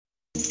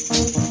Welcome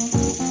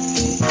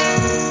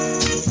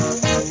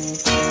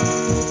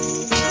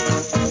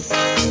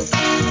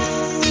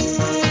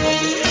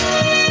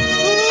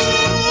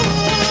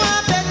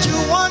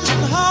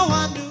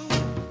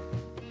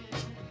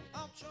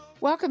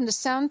to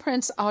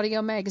Soundprints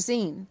Audio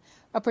Magazine,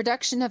 a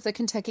production of the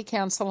Kentucky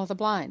Council of the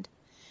Blind.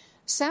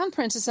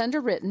 Soundprints is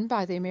underwritten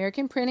by the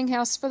American Printing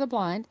House for the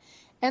Blind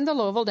and the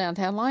Louisville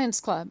Downtown Lions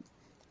Club.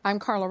 I'm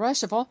Carla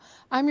Ruschival.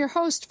 I'm your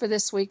host for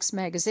this week's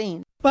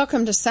magazine.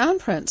 Welcome to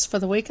Soundprints for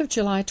the week of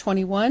July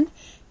 21,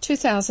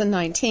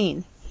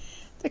 2019.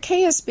 The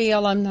KSB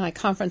Alumni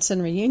Conference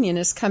and Reunion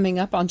is coming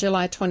up on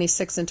July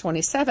 26 and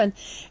 27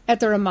 at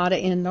the Ramada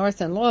Inn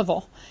North in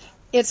Louisville.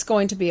 It's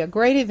going to be a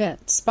great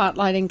event,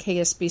 spotlighting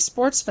KSB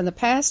sports from the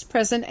past,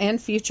 present, and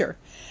future.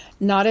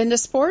 Not into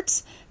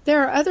sports?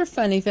 There are other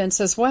fun events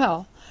as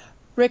well.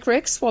 Rick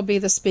Ricks will be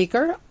the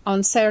speaker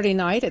on Saturday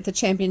night at the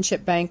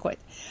championship banquet.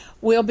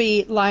 We'll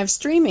be live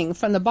streaming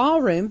from the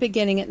ballroom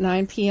beginning at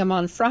 9 p.m.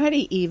 on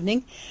Friday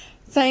evening,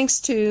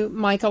 thanks to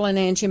Michael and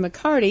Angie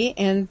McCarty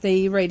and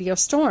the Radio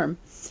Storm.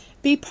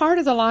 Be part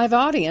of the live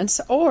audience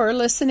or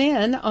listen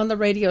in on the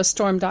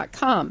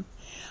radiostorm.com.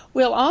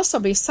 We'll also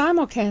be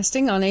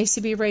simulcasting on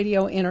ACB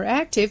Radio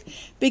Interactive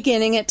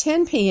beginning at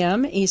 10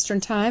 p.m.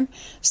 Eastern Time,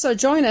 so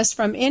join us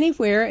from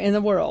anywhere in the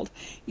world.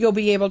 You'll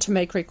be able to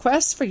make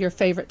requests for your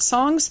favorite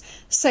songs,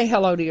 say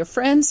hello to your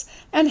friends,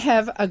 and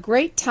have a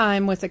great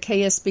time with the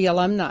KSB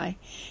alumni.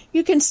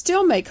 You can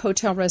still make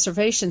hotel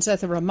reservations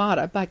at the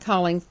Ramada by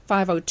calling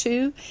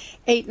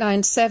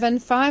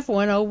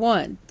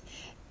 502-897-5101.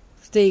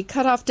 The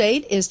cutoff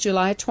date is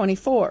July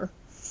 24.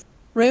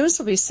 Rooms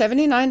will be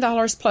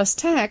 $79 plus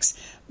tax,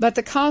 but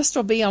the cost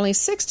will be only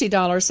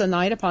 $60 a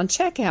night upon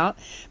checkout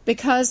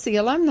because the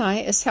alumni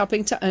is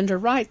helping to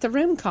underwrite the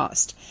room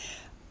cost.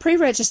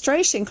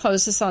 Pre-registration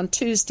closes on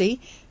Tuesday,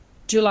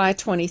 July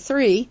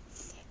 23.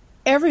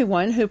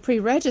 Everyone who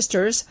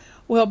pre-registers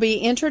will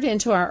be entered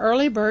into our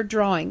early bird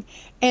drawing,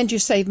 and you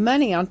save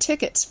money on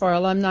tickets for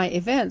alumni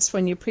events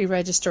when you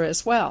pre-register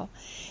as well.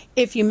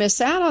 If you miss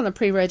out on the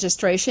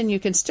pre-registration, you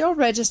can still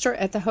register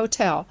at the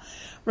hotel.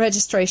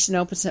 Registration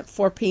opens at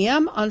 4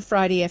 p.m. on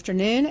Friday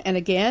afternoon and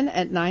again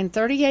at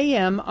 9:30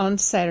 a.m. on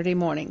Saturday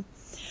morning.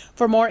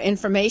 For more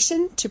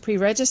information, to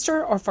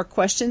pre-register, or for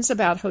questions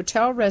about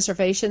hotel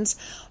reservations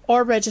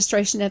or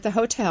registration at the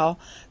hotel,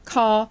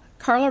 call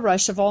Carla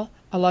Ruschival,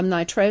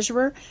 Alumni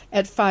Treasurer,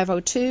 at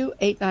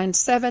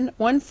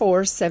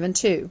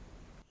 502-897-1472.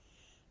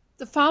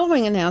 The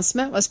following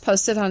announcement was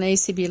posted on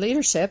ACB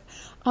Leadership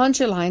on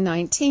July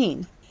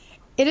 19.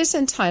 It is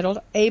entitled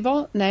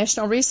ABLE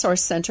National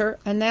Resource Center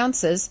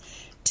Announces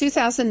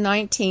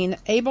 2019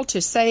 Able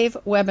to Save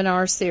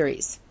Webinar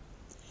Series.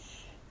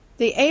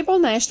 The ABLE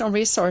National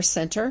Resource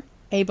Center,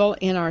 ABLE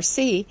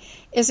NRC,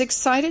 is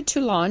excited to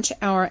launch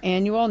our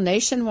annual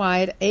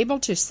nationwide Able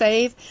to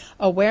Save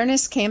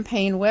Awareness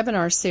Campaign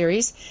webinar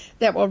series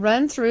that will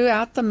run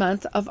throughout the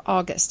month of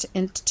August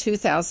in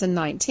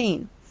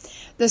 2019.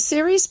 The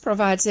series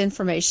provides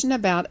information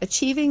about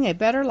achieving a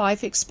better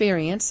life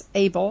experience,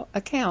 ABLE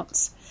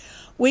accounts.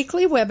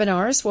 Weekly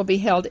webinars will be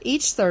held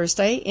each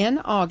Thursday in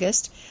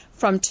August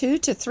from 2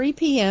 to 3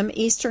 p.m.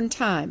 Eastern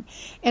Time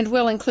and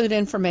will include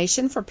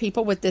information for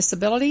people with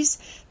disabilities,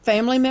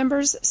 family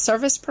members,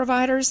 service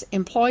providers,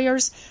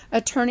 employers,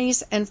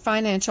 attorneys, and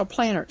financial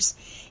planners.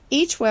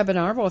 Each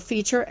webinar will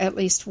feature at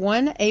least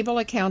one ABLE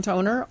account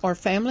owner or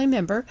family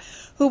member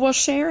who will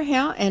share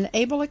how an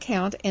ABLE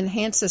account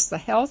enhances the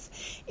health,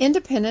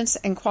 independence,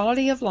 and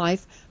quality of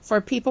life for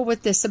people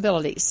with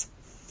disabilities.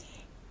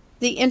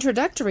 The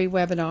introductory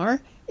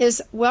webinar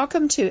is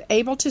Welcome to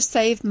Able to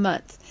Save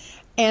Month,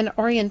 an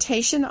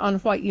orientation on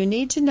what you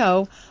need to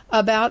know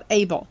about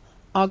ABLE,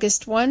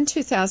 August 1,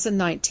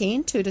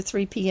 2019, 2 to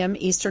 3 p.m.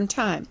 Eastern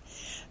Time.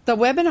 The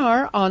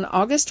webinar on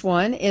August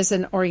 1 is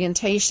an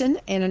orientation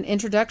and an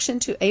introduction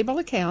to ABLE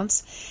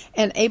accounts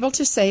and Able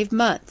to Save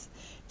Month.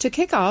 To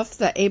kick off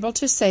the Able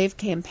to Save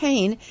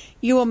campaign,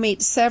 you will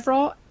meet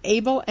several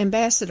ABLE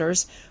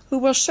ambassadors who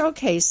will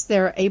showcase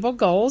their ABLE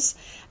goals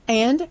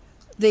and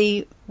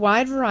the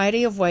wide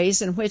variety of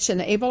ways in which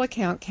an ABLE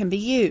account can be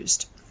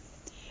used.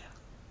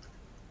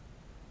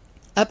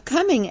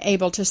 Upcoming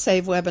Able to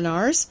Save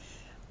webinars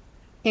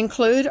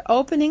include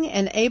Opening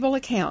an ABLE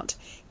Account,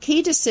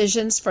 Key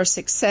Decisions for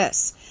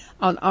Success,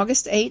 on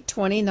August 8,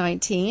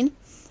 2019,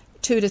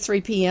 2 to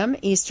 3 p.m.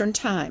 Eastern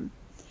Time.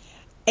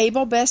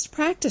 ABLE Best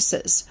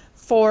Practices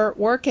for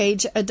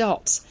Work-Age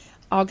Adults,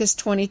 August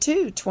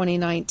 22,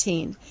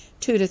 2019,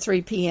 2 to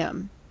 3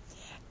 p.m.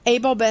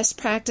 ABLE Best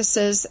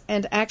Practices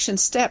and Action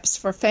Steps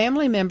for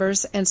Family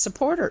Members and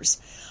Supporters,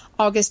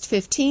 August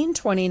 15,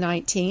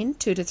 2019,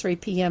 2 to 3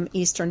 p.m.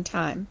 Eastern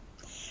Time.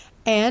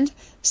 And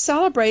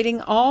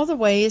Celebrating All the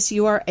Ways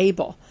You Are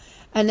Able,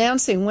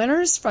 announcing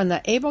winners from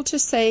the Able to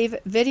Save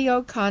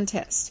video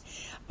contest,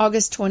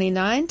 August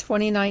 29,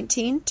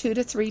 2019, 2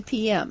 to 3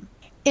 p.m.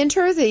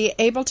 Enter the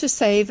Able to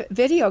Save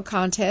video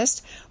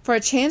contest for a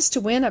chance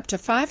to win up to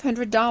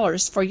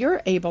 $500 for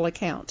your ABLE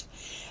account.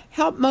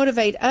 Help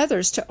motivate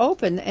others to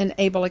open an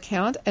ABLE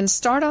account and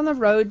start on the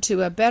road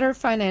to a better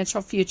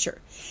financial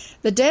future.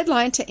 The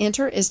deadline to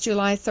enter is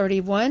July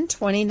 31,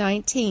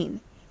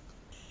 2019.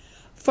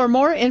 For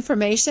more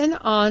information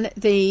on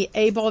the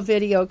ABLE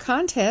video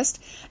contest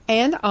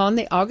and on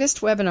the August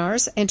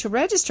webinars, and to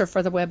register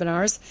for the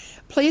webinars,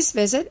 please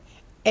visit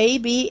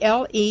ablenrc.org.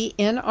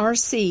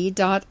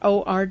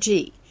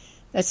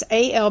 That's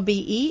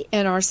albenrc.org.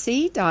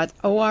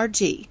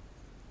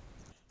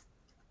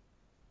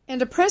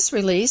 And a press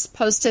release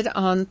posted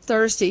on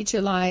Thursday,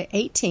 July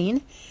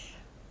 18,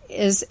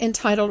 is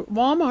entitled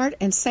Walmart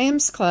and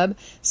Sam's Club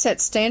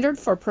Set Standard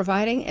for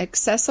Providing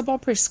Accessible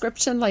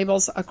Prescription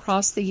Labels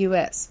Across the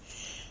U.S.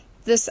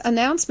 This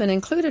announcement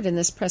included in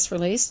this press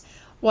release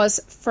was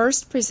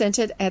first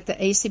presented at the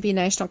ACB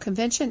National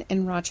Convention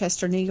in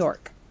Rochester, New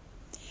York.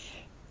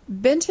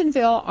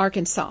 Bentonville,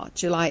 Arkansas,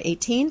 July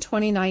 18,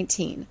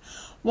 2019.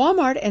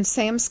 Walmart and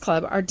Sam's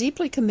Club are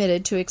deeply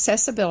committed to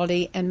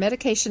accessibility and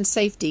medication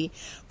safety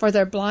for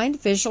their blind,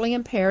 visually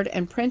impaired,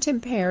 and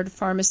print-impaired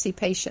pharmacy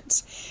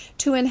patients.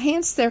 To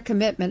enhance their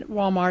commitment,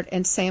 Walmart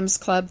and Sam's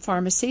Club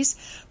pharmacies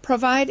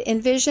provide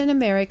Envision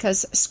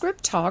America's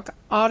Script Talk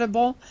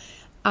audible,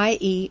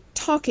 i.e.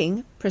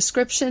 talking,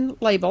 prescription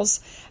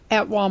labels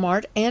at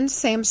Walmart and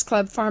Sam's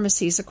Club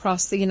pharmacies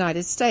across the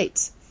United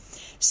States.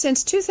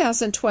 Since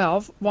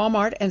 2012,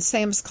 Walmart and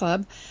Sam's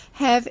Club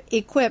have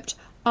equipped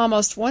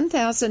almost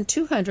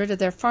 1,200 of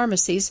their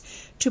pharmacies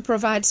to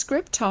provide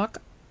Script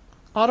Talk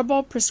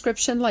audible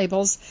prescription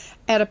labels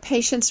at a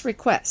patient's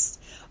request.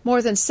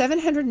 More than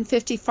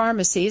 750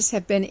 pharmacies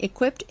have been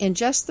equipped in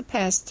just the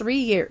past 3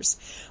 years,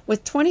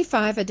 with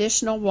 25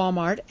 additional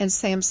Walmart and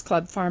Sam's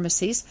Club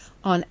pharmacies,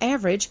 on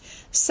average,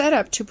 set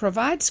up to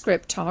provide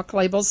Script Talk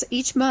labels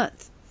each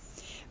month.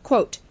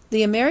 Quote,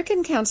 the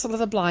American Council of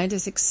the Blind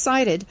is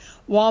excited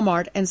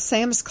Walmart and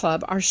Sam's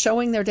Club are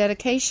showing their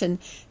dedication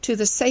to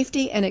the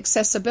safety and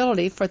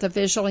accessibility for the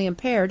visually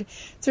impaired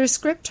through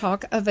Script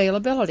Talk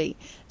availability,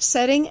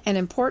 setting an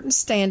important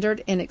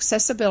standard in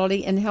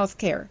accessibility in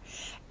healthcare.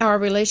 Our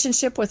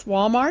relationship with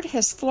Walmart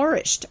has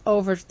flourished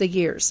over the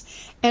years,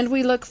 and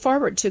we look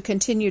forward to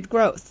continued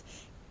growth,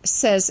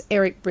 says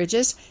Eric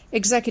Bridges,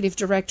 Executive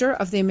Director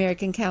of the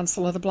American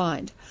Council of the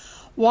Blind.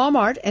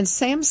 Walmart and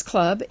Sam's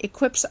Club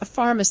equips a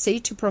pharmacy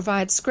to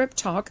provide Script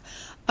Talk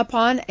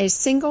upon a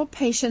single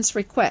patient's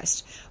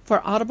request for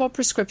audible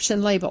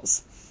prescription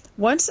labels.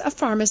 Once a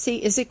pharmacy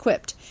is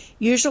equipped,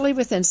 usually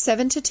within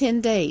 7 to 10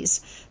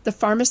 days, the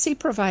pharmacy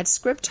provides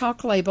Script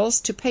Talk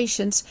labels to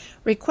patients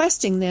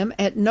requesting them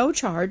at no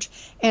charge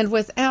and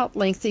without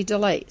lengthy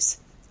delays.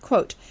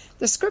 Quote,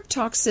 the Script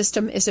Talk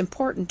system is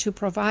important to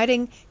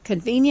providing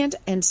convenient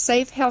and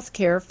safe health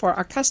care for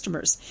our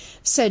customers,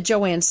 said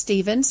Joanne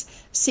Stevens,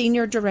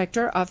 Senior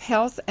Director of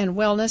Health and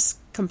Wellness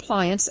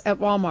Compliance at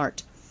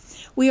Walmart.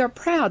 We are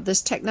proud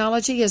this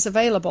technology is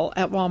available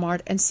at Walmart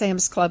and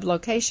Sam's Club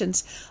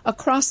locations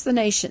across the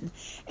nation,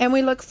 and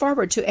we look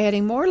forward to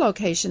adding more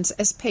locations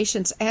as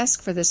patients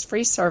ask for this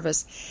free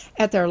service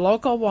at their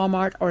local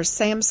Walmart or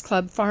Sam's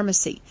Club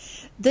pharmacy.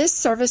 This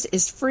service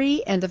is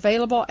free and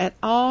available at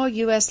all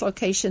U.S.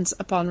 locations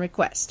upon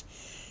request.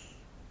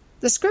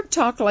 The Script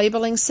Talk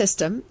labeling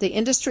system, the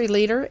industry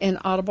leader in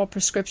audible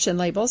prescription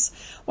labels,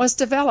 was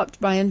developed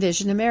by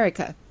Envision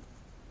America.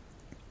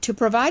 To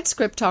provide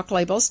Script Talk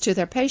labels to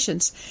their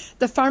patients,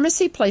 the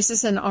pharmacy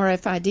places an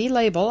RFID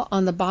label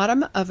on the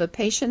bottom of a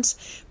patient's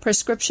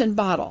prescription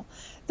bottle.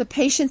 The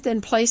patient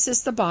then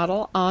places the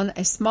bottle on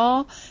a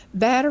small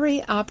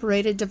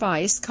battery-operated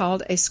device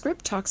called a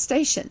Script Talk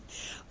station,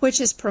 which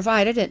is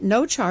provided at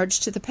no charge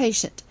to the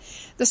patient.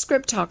 The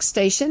Script Talk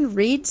station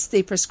reads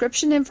the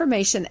prescription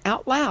information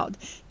out loud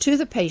to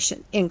the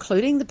patient,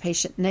 including the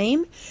patient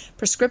name,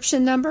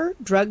 prescription number,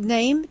 drug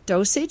name,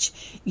 dosage,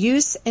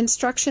 use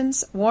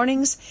instructions,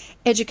 warnings,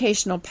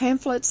 educational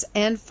pamphlets,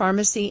 and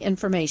pharmacy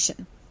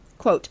information.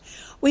 Quote,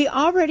 we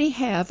already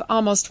have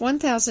almost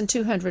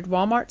 1,200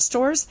 Walmart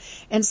stores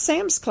and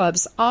Sam's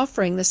Clubs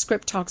offering the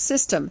Script Talk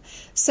system,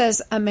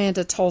 says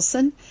Amanda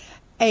Tolson,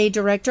 a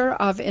director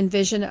of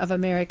Envision of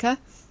America,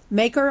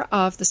 maker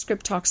of the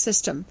Script Talk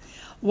system.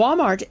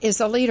 Walmart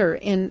is a leader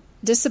in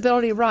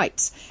disability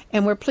rights,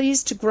 and we're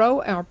pleased to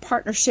grow our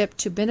partnership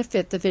to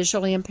benefit the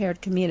visually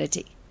impaired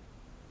community.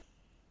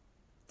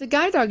 The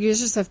Guide Dog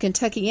Users of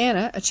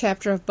Kentuckiana, a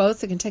chapter of both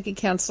the Kentucky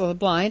Council of the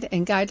Blind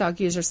and Guide Dog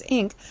Users,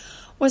 Inc.,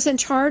 was in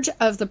charge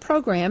of the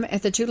program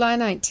at the July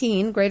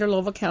 19 Greater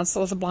Louisville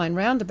Council of the Blind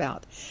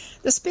Roundabout.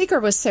 The speaker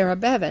was Sarah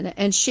Bevan,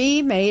 and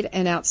she made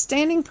an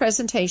outstanding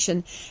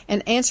presentation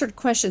and answered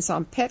questions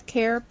on pet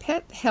care,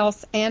 pet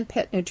health, and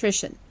pet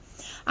nutrition.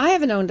 I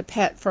haven't owned a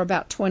pet for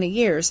about 20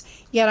 years,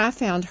 yet I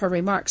found her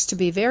remarks to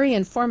be very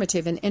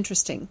informative and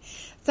interesting.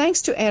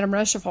 Thanks to Adam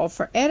Ruschival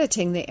for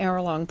editing the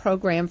hour-long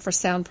program for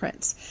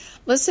Soundprints.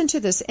 Listen to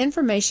this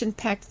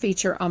information-packed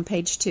feature on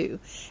page 2.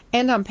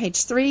 And on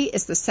page 3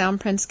 is the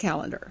Soundprints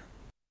calendar.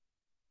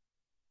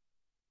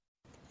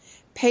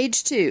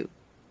 Page 2.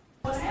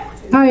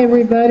 Hi,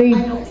 everybody.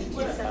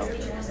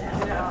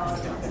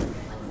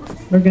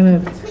 We're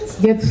going to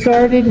get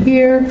started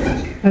here.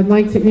 I'd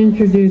like to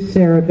introduce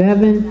Sarah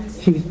Bevan.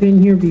 She's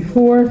been here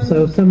before,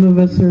 so some of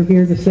us are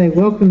here to say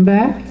welcome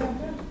back.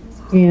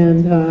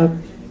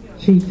 And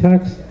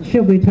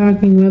she'll be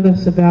talking with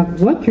us about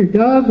what your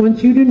dog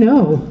wants you to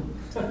know.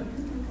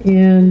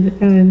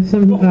 And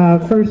some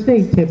first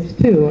aid tips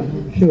too,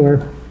 I'm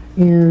sure.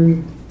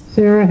 And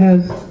Sarah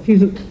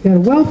she's got a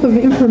wealth of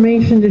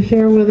information to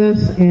share with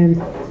us,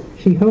 and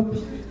she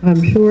hopes,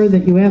 I'm sure,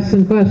 that you ask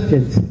some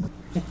questions.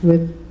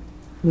 With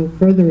no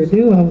further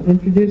ado, I'll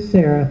introduce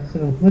Sarah.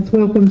 So let's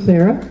welcome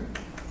Sarah.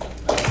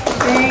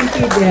 Thank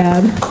you,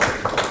 Deb.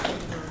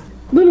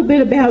 A little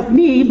bit about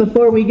me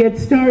before we get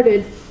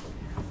started.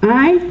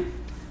 I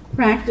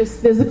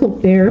practiced physical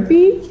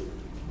therapy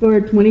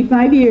for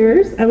 25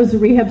 years. I was a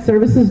rehab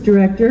services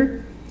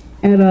director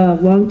at a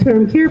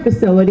long-term care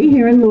facility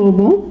here in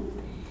Louisville.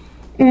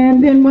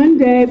 And then one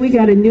day we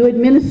got a new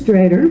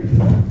administrator,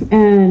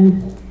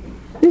 and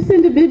this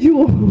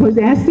individual was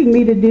asking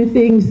me to do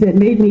things that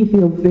made me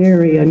feel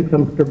very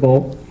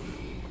uncomfortable.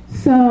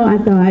 So I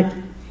thought,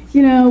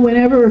 you know,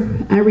 whenever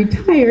I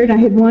retired, I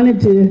had wanted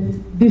to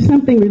do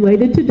something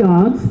related to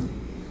dogs.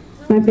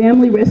 My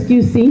family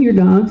rescues senior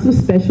dogs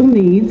with special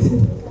needs.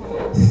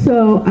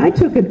 So I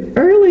took an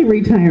early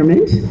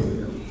retirement,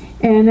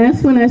 and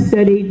that's when I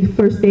studied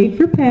first aid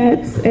for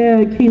pets,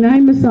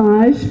 canine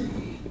massage,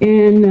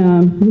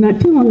 and not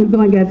too long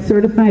ago I got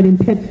certified in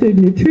pet food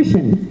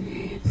nutrition.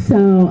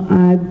 So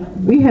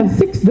we have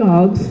 6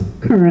 dogs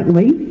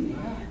currently.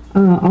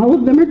 All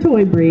of them are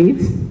toy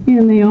breeds,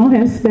 and they all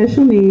have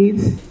special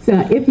needs. So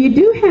if you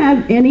do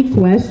have any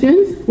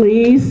questions,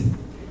 please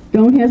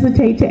don't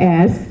hesitate to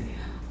ask.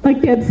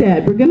 Like Deb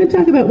said, we're going to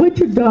talk about what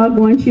your dog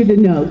wants you to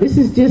know. This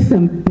is just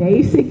some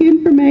basic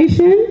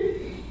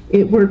information.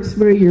 It works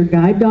for your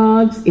guide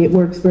dogs, it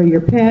works for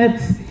your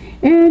pets,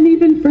 and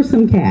even for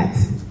some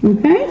cats,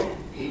 okay?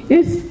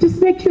 It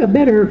just makes you a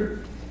better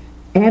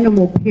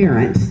animal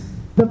parent.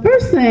 The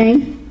first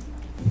thing,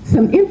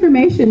 some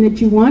information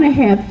that you want to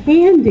have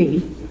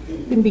handy,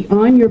 can be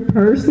on your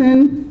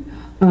person,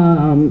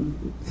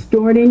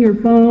 stored in your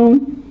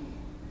phone,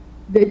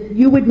 that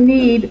you would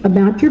need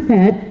about your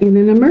pet in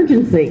an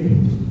emergency.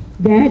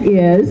 That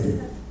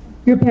is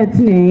your pet's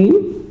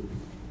name,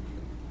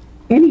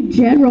 any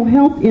general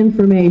health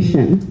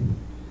information,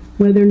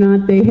 whether or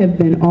not they have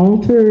been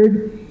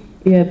altered,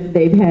 if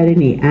they've had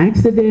any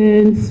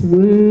accidents,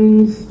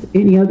 wounds,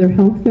 any other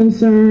health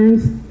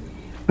concerns,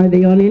 are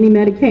they on any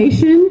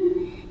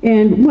medication,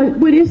 and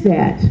what is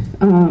that?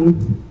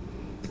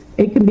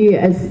 It can be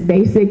as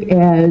basic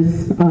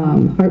as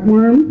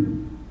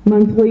heartworm,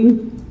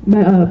 monthly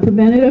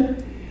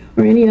preventative,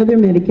 or any other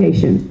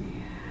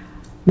medication.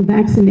 The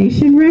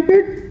vaccination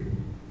record,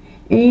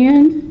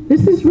 and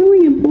this is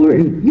really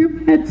important,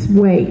 your pet's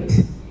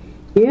weight.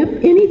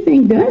 If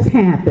anything does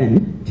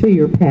happen to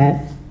your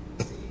pet,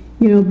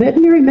 you know,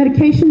 veterinary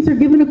medications are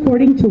given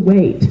according to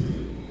weight.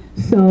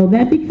 So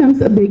that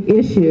becomes a big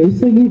issue.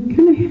 So you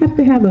kind of have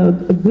to have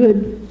a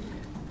good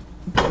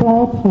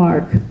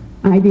ballpark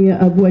idea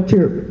of what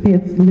your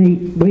pet's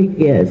weight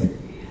is.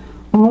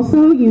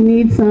 Also, you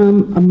need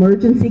some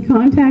emergency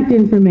contact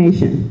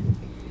information.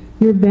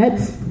 Your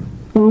vet's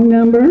phone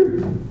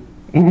number,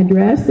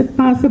 address if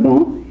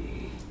possible,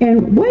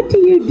 and what do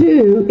you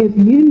do if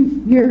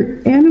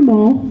your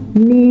animal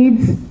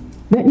needs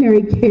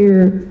veterinary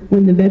care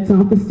when the vet's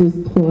office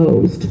is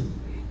closed?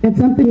 That's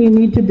something you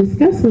need to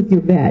discuss with your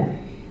vet.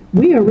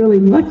 We are really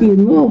lucky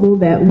in Louisville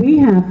that we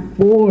have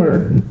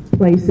 4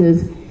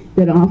 places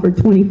that offer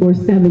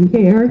 24/7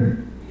 care,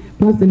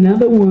 plus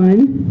another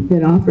one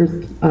that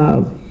offers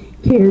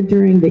care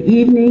during the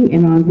evening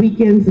and on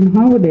weekends and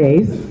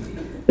holidays.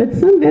 But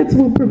some vets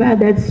will provide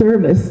that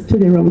service to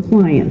their own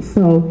clients.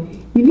 So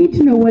you need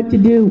to know what to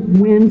do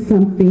when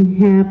something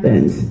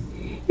happens.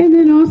 And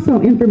then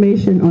also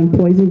information on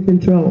poison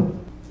control.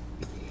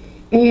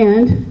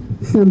 And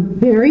some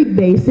very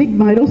basic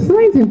vital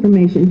signs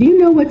information. Do you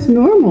know what's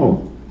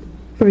normal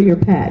for your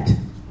pet?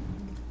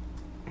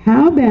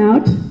 How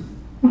about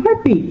a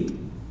heartbeat?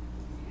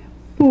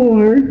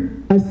 For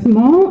a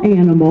small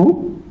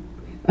animal,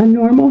 a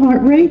normal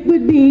heart rate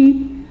would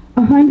be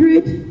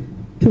 100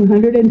 to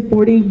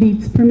 140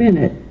 beats per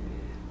minute.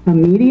 A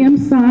medium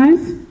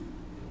size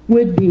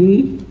would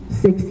be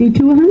 60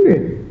 to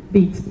 100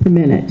 beats per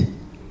minute.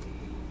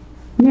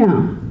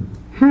 Now,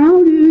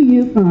 how do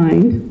you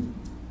find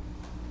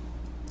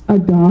a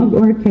dog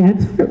or a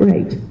cat's heart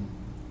rate?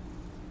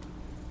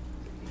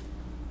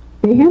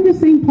 They have the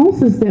same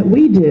pulses that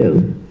we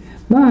do,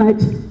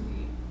 but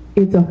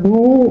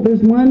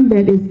there's one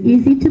that is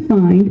easy to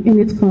find, and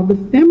it's called the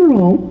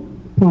femoral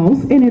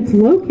pulse, and it's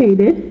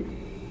located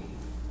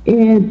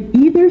in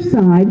either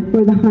side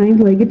where the hind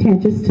leg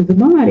attaches to the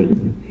body.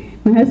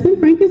 My husband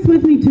Frank is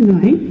with me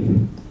tonight,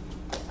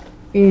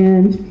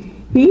 and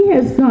he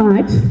has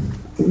got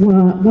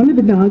one of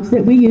the dogs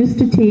that we use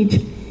to teach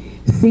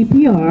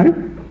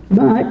CPR,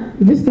 but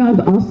this dog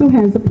also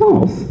has a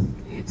pulse.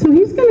 So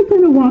he's going to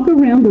kind of walk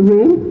around the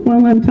room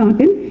while I'm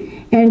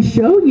talking and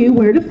show you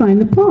where to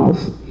find the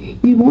pulse.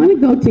 You want to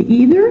go to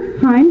either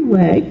hind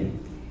leg,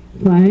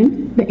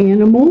 find the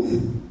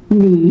animal's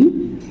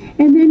knee,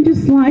 and then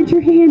just slide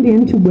your hand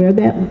into where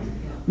that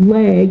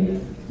leg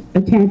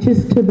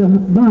attaches to the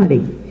body.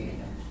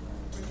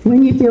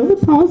 When you feel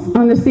the pulse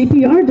on the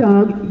CPR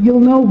dog,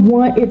 you'll know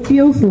what it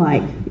feels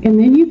like, and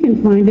then you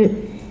can find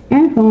it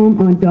at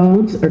home on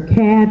dogs or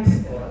cats,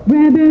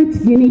 rabbits,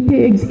 guinea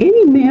pigs.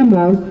 Any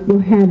mammal will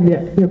have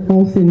their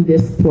pulse in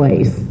this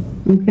place,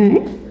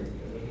 okay?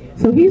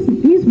 So he's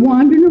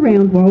wandering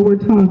around while we're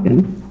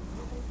talking.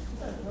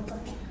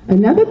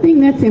 Another thing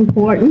that's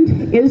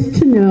important is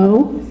to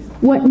know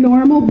what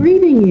normal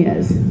breathing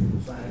is.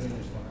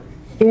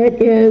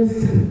 It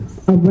is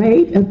a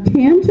rate of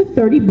 10 to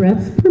 30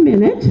 breaths per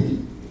minute,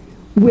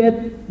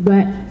 with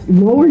that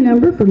lower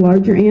number for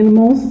larger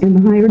animals and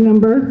the higher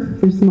number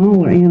for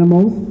smaller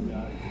animals.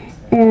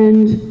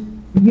 And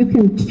you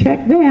can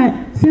check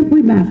that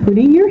simply by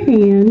putting your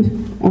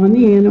hand on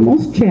the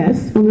animal's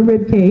chest, on the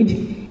rib cage,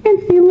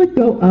 and feel it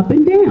go up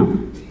and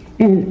down.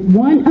 And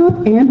one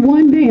up and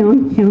one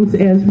down counts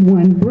as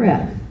one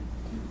breath.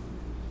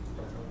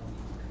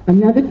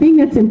 Another thing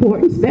that's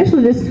important,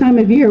 especially this time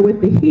of year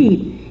with the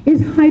heat,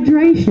 is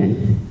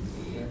hydration.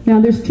 Now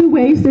there's two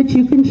ways that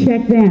you can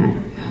check that.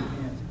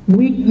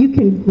 You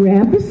can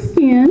grab the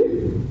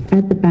skin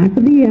at the back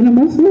of the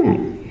animal's neck,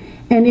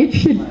 and it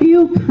should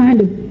feel kind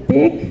of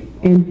thick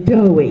and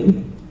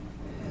doughy.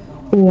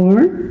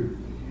 Or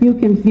you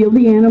can feel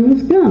the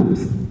animal's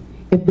gums.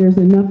 If there's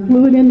enough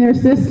fluid in their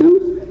system,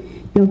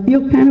 they'll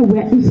feel kind of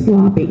wet and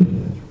sloppy.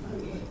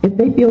 If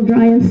they feel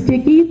dry and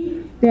sticky,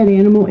 that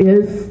animal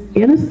is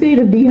in a state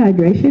of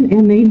dehydration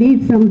and they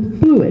need some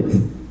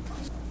fluids.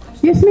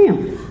 Yes,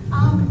 ma'am.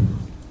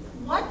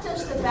 What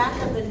does the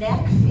back of the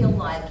neck feel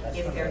like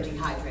if they're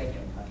dehydrated?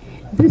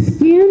 The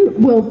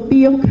skin will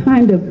feel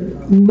kind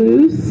of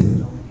loose,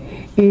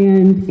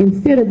 and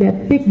instead of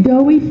that thick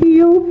doughy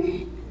feel,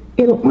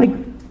 it'll like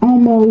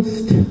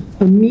almost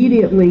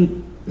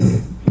immediately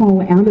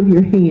fall out of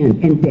your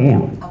hand and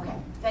down. Okay,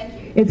 thank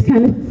you. It's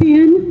kind of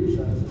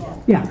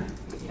thin. Yeah.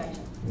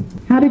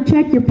 How to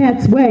check your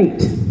pet's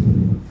weight.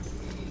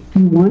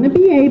 You want to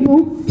be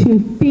able to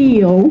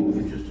feel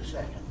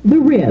the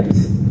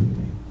ribs.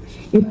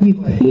 If you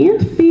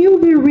can't feel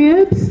their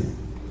ribs,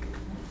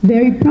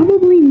 they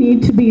probably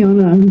need to be on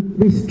a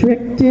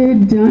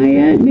restricted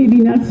diet, maybe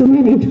not so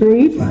many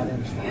treats,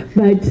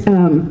 but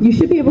you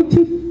should be able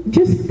to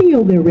just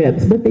feel their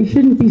ribs, but they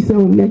shouldn't be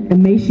so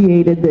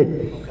emaciated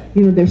that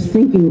they're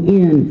sinking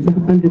in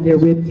under their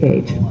rib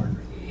cage.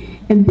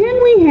 And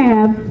then we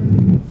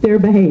have their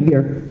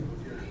behavior.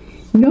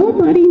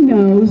 Nobody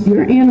knows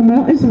your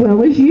animal as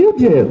well as you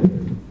do.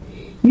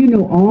 You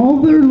know all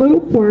their little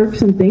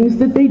quirks and things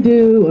that they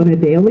do on a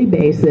daily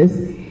basis.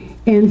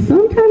 And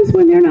sometimes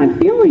when they're not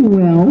feeling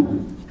well,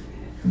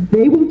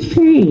 they will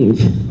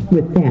change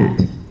with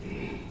that.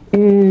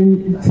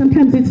 And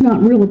sometimes it's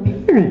not real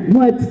apparent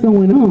what's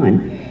going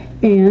on.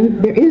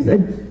 And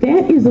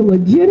that is a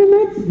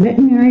legitimate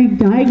veterinary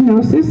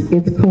diagnosis.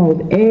 It's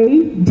called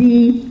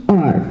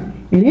ADR.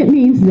 And it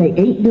means they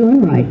ain't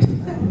doing right.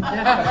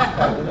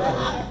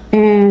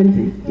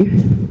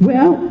 And,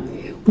 well,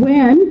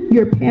 when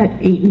your pet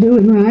ain't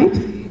doing right,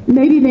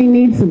 maybe they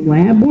need some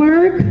lab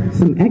work,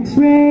 some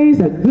x-rays,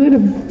 a good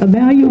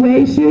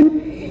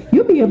evaluation.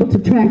 You'll be able to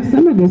track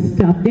some of this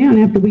stuff down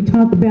after we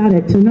talk about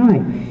it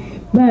tonight.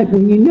 But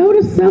when you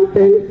notice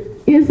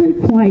something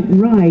isn't quite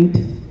right,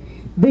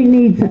 they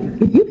need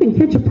some. If you can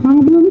catch a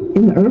problem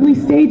in the early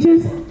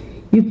stages,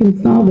 you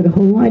can solve it a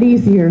whole lot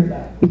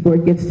easier before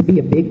it gets to be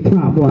a big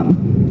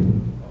problem.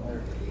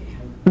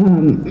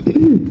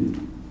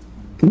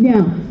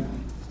 Now,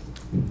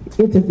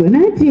 it's a good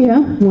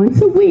idea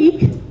once a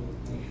week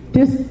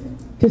just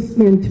to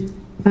spend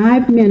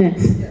 5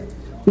 minutes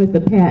with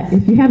the pet.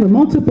 If you have a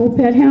multiple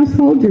pet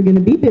household, you're going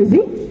to be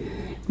busy,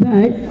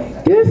 but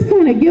just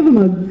kind of give them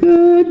a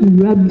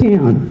good rub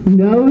down,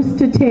 nose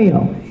to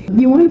tail.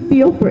 You want to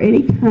feel for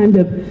any kind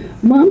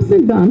of lumps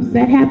and bumps.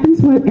 That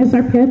happens as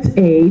our pets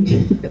age.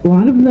 A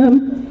lot of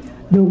them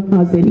don't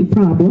cause any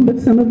problem, but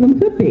some of them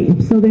could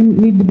be, so they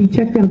need to be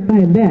checked out by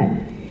a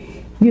vet.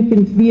 You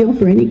can feel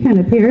for any kind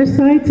of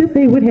parasites, if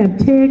they would have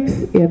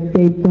ticks, if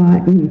they've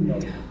gotten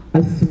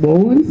a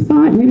swollen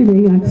spot, maybe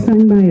they got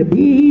stung by a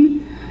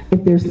bee,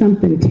 if there's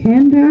something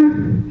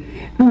tender,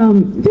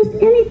 just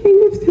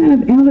anything that's kind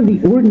of out of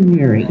the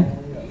ordinary.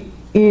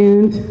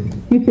 And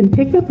you can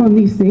pick up on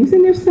these things,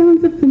 and there's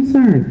signs of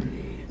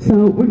concern.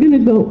 So we're going to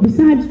go,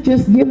 besides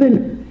just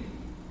giving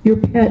your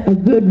pet a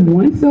good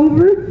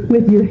once-over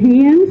with your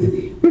hands,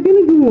 we're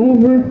going to go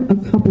over a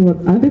couple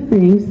of other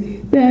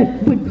things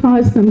that would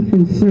cause some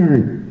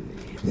concern.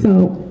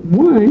 So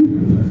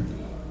one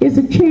is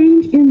a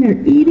change in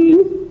their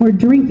eating or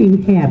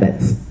drinking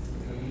habits.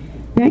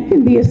 That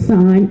can be a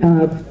sign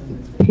of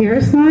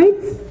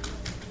parasites,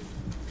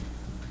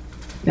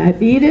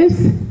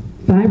 diabetes,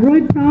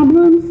 thyroid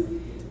problems,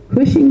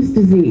 Cushing's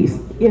disease.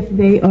 If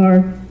they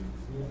are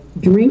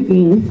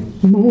drinking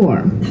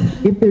more,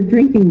 if they're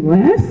drinking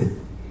less,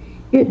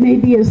 it may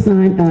be a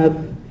sign of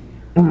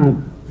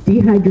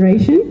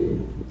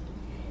dehydration.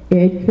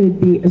 It could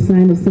be a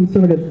sign of some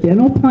sort of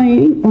dental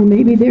pain, or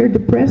maybe they're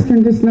depressed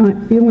and just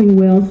not feeling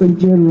well, some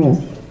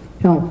general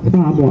health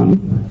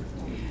problem.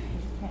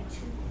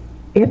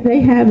 If they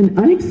have an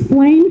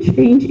unexplained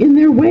change in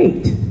their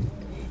weight,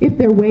 if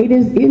their weight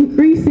is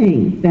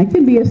increasing, that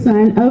can be a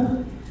sign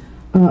of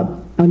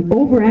an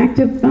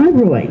overactive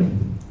thyroid.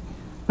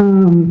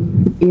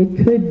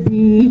 It could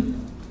be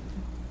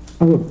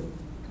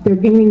they're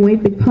gaining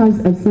weight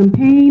because of some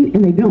pain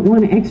and they don't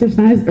want to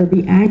exercise or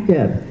be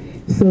active,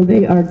 so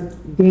they are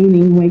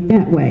gaining weight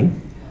that way.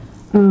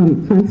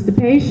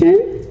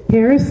 Constipation,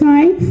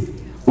 parasites,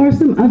 or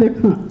some other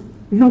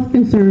health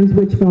concerns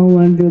which fall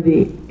under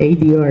the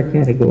ADR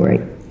category.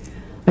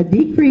 A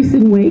decrease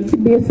in weight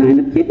could be a sign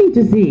of kidney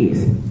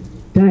disease,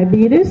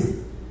 diabetes,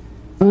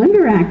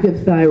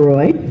 underactive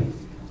thyroid,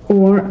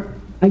 or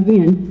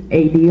again,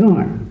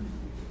 ADR.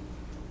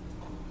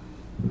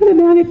 What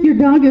about if your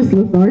dog is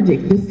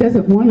lethargic, just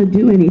doesn't want to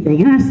do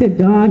anything? And I said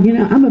dog, you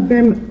know, I'm a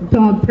very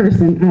dog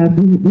person.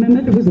 My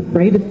mother was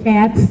afraid of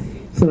cats,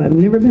 so I've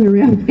never been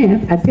around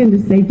cats. I tend to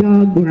say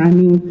dog where I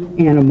mean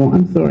animal,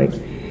 I'm sorry.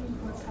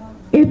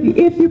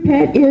 If your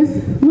pet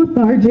is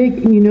lethargic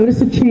and you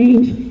notice a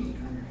change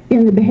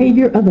in the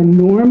behavior of a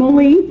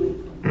normally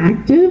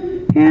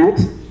active pet,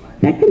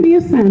 that can be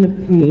a sign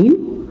of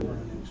pain.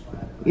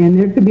 And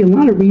there could be a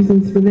lot of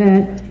reasons for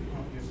that.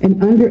 An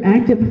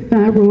underactive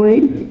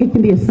thyroid, it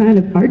can be a sign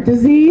of heart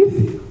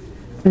disease,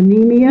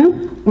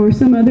 anemia, or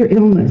some other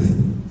illness.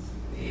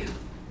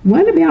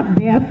 What about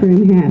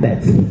bathroom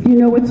habits? Do you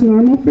know what's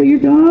normal for your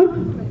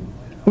dog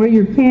or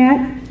your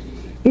cat?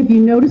 If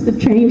you notice a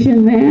change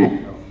in that,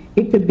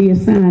 it could be a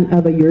sign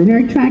of a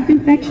urinary tract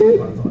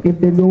infection, if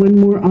they're going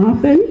more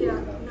often,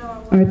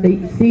 or if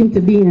they seem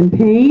to be in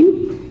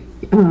pain.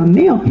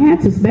 Male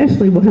cats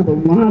especially will have a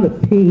lot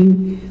of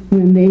pain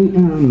when they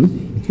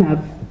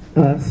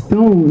have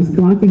stones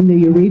blocking the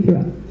urethra,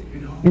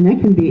 and that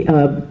can be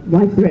a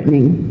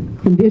life-threatening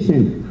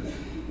condition.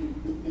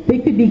 They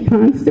could be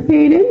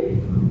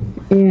constipated,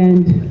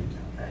 and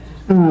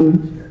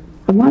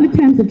a lot of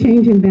times a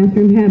change in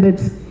bathroom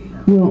habits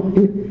will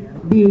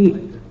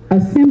be a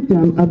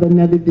symptom of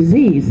another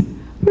disease.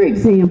 For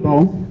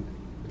example,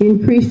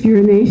 increased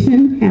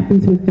urination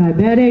happens with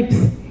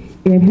diabetics,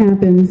 it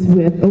happens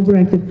with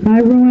overactive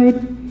thyroid,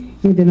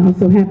 and it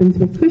also happens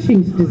with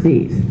Cushing's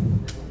disease.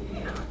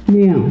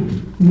 Now,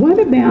 what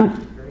about,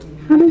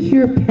 how does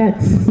your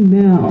pet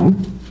smell?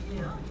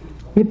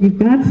 If you've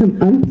got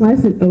some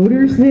unpleasant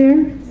odors there,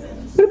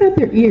 what about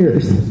their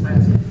ears?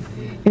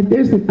 If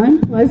there's an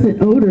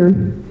unpleasant odor,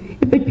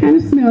 if it kind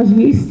of smells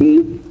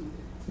yeasty,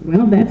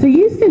 well, that's a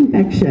yeast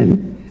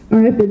infection.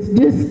 Or if it's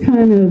just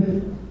kind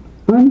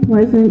of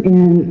unpleasant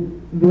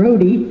and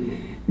grody,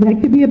 that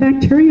could be a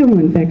bacterial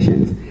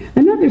infection.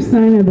 Another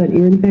sign of an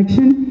ear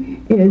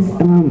infection is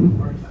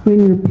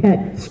when your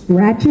pet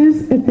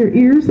scratches at their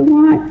ears a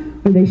lot,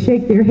 or they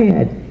shake their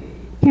head.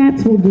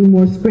 Cats will do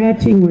more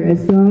scratching,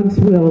 whereas dogs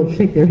will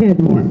shake their head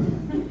more.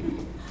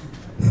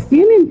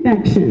 Skin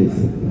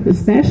infections,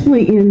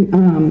 especially in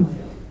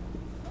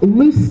a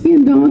loose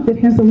skin dog that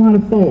has a lot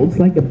of folds,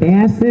 like a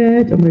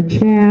Basset or a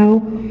Chow,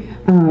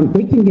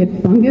 they can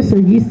get fungus or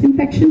yeast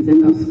infections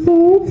in those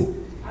folds.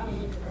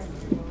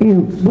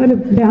 And what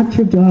about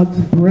your dog's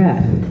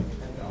breath?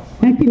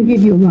 That can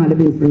give you a lot of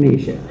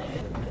information.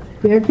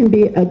 There can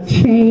be a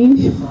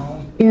change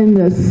in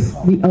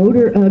the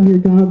odor of your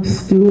dog's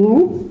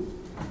stool.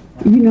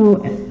 You know,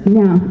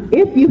 now,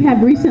 if you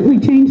have recently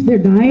changed their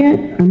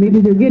diet, or maybe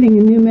they're getting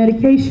a new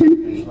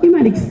medication, you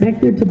might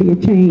expect there to be a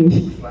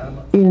change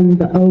in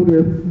the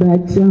odor.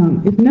 But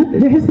if not,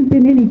 there hasn't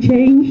been any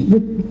change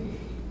that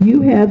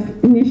you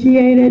have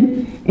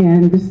initiated,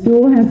 and the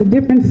stool has a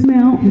different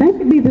smell, that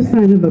could be the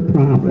sign of a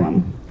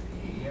problem.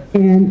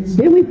 And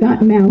then we've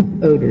got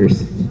mouth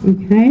odors,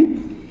 okay?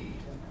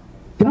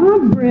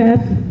 Dog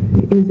breath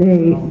is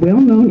a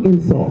well-known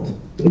insult,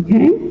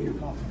 okay?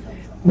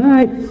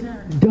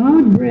 But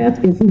dog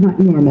breath is not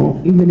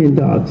normal, even in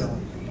dogs.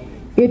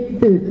 If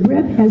the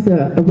breath has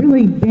a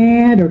really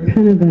bad or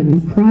kind of a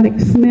necrotic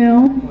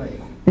smell,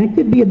 that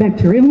could be a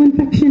bacterial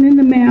infection in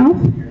the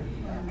mouth.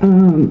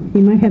 He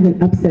might have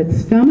an upset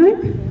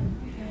stomach.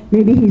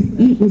 Maybe he's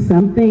eaten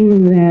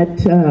something that,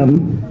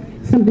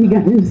 he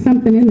got into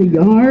something in the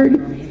yard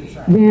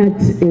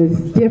that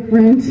is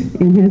different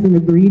and hasn't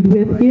agreed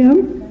with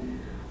him.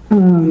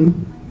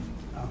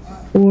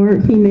 Or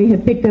he may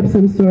have picked up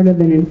some sort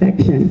of an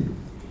infection.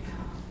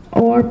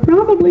 Or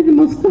probably the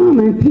most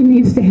common, he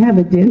needs to have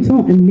a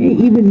dental and may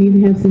even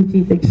need to have some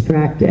teeth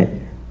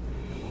extracted.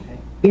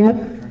 If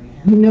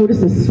you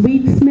notice a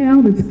sweet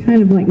smell that's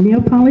kind of like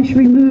nail polish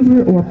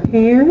remover or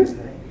pear,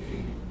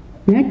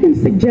 that can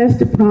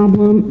suggest a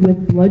problem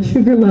with blood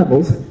sugar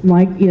levels,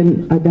 like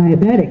in a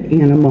diabetic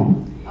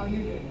animal.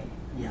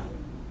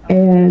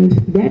 And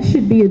that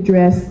should be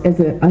addressed as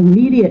an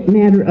immediate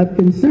matter of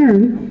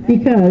concern,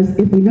 because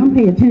if we don't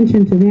pay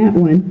attention to that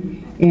one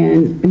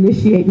and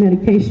initiate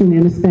medication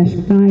and a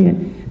special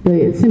diet,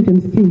 the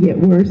symptoms can get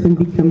worse and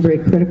become very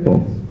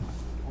critical.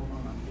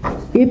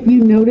 If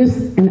you notice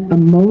an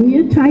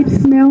ammonia type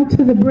smell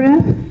to the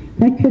breath,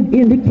 that could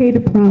indicate a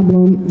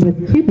problem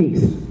with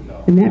kidneys,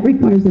 and that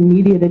requires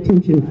immediate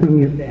attention from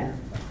your vet.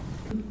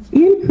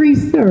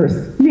 Increased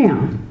thirst.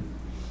 Now,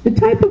 the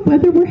type of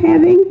weather we're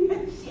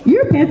having,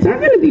 your pets are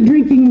going to be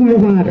drinking more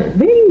water.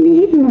 They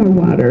need more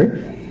water.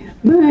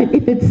 But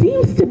if it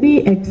seems to be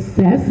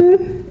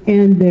excessive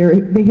and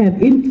they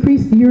have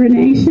increased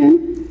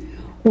urination,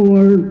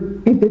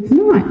 or if it's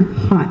not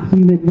hot,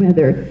 humid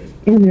weather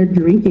and they're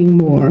drinking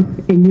more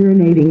and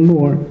urinating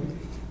more,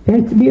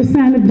 that could be a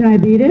sign of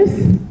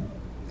diabetes,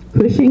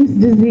 Cushing's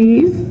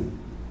disease,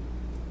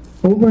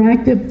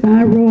 overactive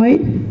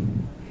thyroid,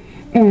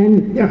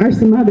 and there are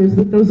some others,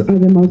 but those are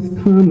the most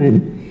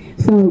common.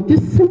 So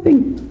just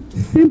something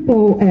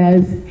simple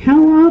as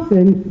how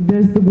often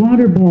does the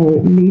water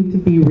bowl need to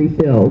be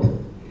refilled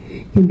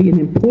can be an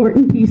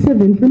important piece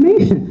of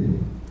information.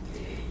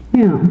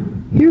 Now,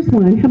 here's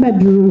one. How about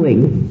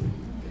drooling?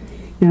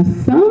 Now,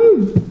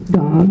 some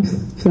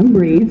dogs, some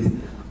breeds,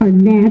 are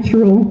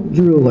natural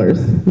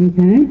droolers,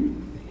 okay?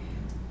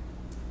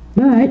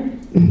 But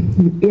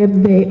if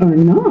they are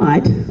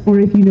not, or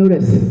if you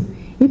notice,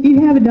 if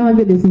you have a dog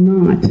that is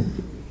not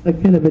a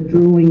kind of a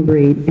drooling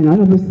breed, and all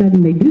of a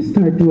sudden they do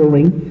start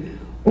drooling,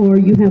 or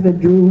you have a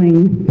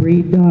drooling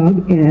breed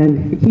dog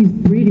and he's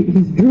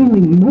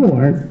drooling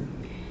more,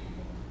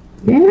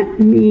 that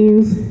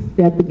means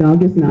that the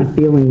dog is not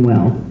feeling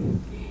well.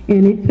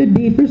 And it could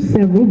be for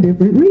several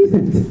different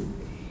reasons.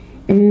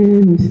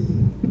 And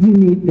you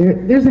need,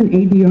 there's an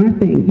ADR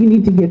thing. You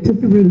need to get to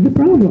the root of the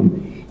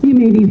problem. You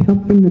may need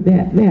help from the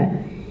vet.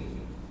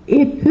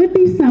 It could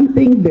be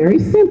something very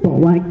simple,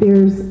 like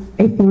there's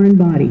a foreign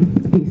body,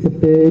 a piece of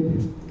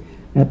food,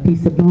 a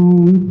piece of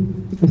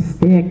bone, a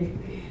stick,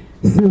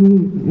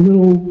 some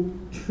little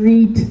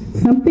treat,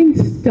 something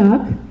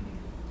stuck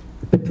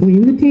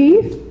between the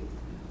teeth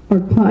or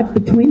caught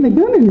between the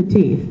gum and the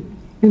teeth,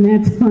 and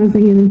that's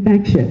causing an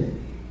infection.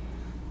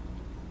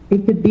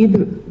 It could be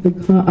due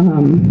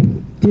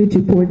to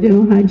poor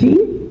dental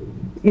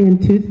hygiene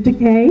and tooth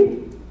decay,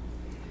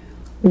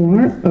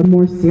 or a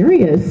more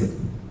serious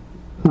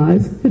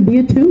cause could be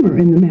a tumor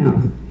in the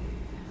mouth.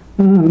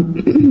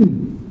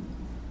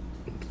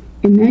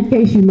 In that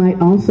case, you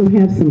might also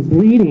have some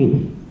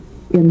bleeding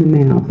in the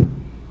mouth.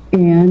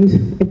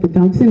 And if the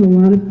dog's in a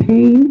lot of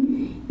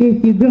pain,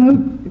 if you go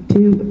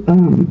to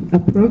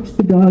approach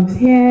the dog's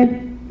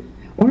head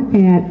or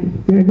cat,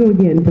 there I go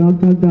again,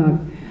 dog,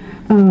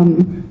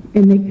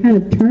 and they kind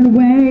of turn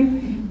away,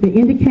 they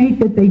indicate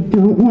that they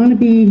don't want to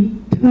be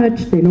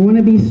touched, they don't want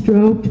to be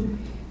stroked,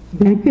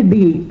 that could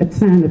be a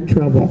sign of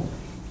trouble.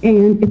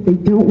 And if they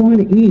don't want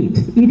to eat,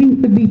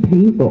 eating could be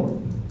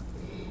painful.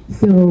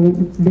 So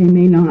they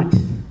may not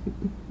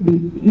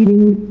be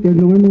eating their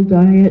normal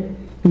diet,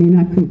 may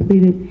not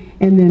complete it,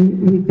 and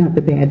then we've got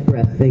the bad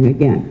breath thing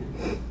again.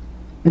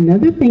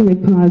 Another thing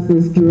that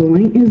causes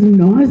drooling is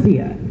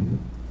nausea.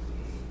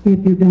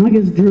 If your dog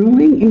is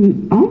drooling and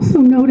you also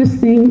notice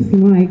things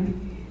like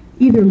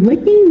either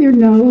licking their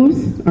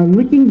nose or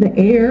licking the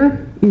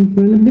air in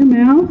front of their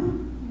mouth,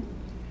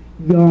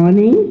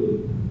 yawning,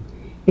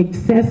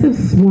 excessive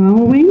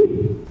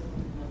swallowing,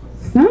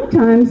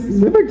 sometimes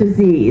liver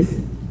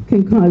disease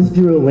can cause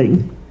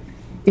drooling,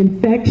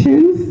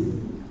 infections,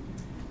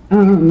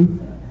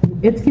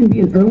 it can be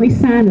an early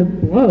sign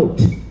of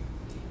bloat,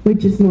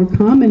 which is more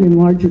common in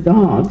larger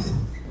dogs,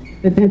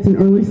 but that's an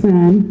early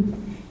sign.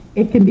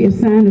 It can be a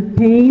sign of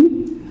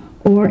pain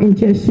or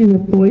ingestion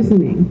of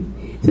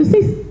poisoning. So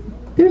see,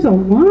 there's a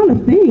lot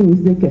of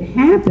things that could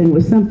happen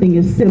with something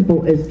as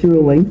simple as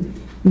drooling,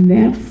 and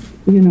that's,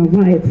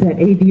 why it's that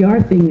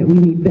ADR thing that we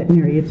need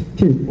veterinary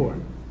attention for.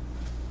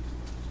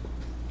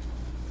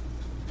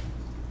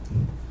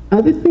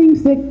 Other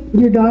things that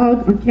your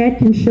dog or cat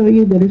can show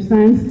you that are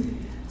signs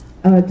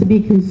to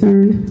be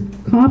concerned: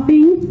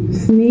 coughing,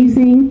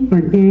 sneezing,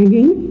 or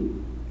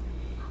gagging,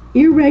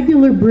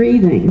 irregular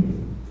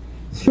breathing,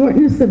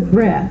 shortness of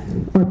breath,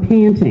 or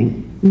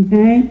panting,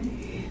 okay?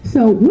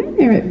 So when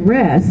they're at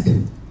rest,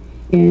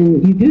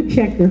 and you do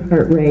check their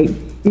heart rate,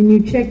 and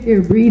you check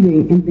their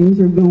breathing, and things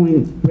are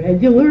going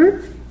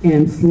regular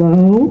and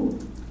slow,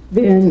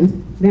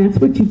 then that's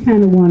what you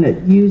kind of want to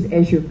use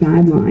as your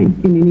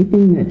guideline, and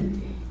anything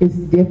that is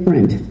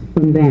different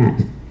from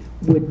that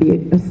would be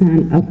a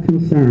sign of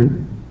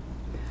concern.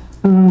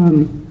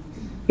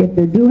 If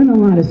they're doing a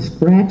lot of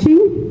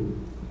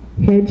scratching,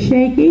 head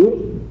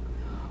shaking,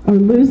 or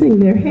losing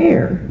their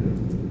hair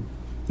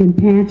in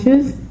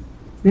patches,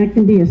 that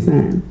can be a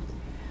sign.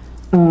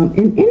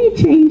 And any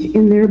change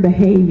in their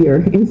behavior,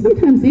 and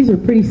sometimes these are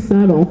pretty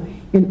subtle,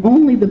 and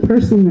only the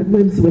person that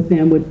lives with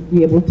them would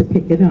be able to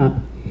pick it up.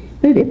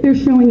 But if they're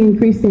showing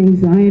increased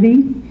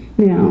anxiety,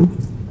 now,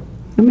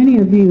 how many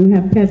of you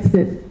have pets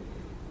that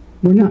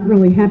were not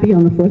really happy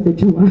on the 4th of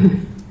July?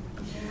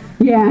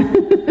 Yeah.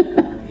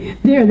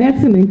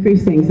 That's some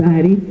increased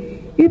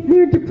anxiety. If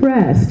they're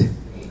depressed,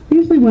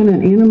 usually when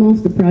an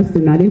animal's depressed,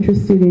 they're not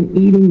interested in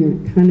eating,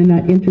 they're kind of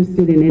not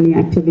interested in any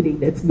activity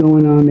that's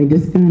going on. They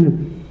just kind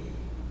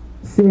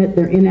of sit,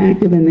 they're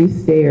inactive, and they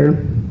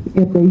stare.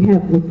 If they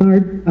have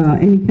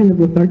any kind of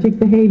lethargic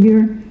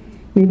behavior,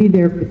 maybe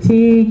they're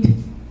fatigued.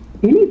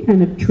 Any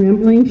kind of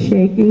trembling,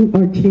 shaking,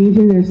 or change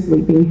in their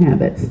sleeping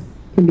habits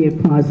can be a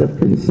cause of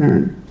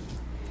concern.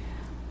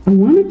 I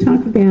want to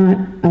talk about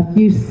a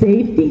few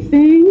safety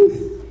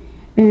things,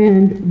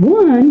 and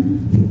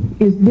one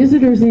is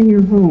visitors in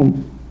your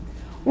home,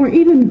 or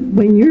even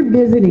when you're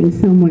visiting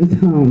someone's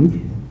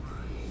home.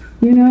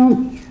 You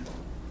know,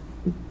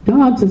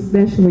 dogs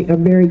especially are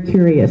very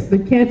curious,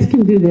 but cats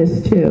can do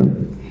this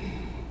too.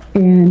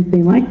 And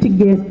they like to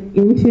get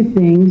into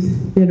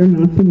things that are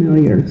not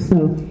familiar.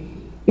 So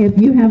if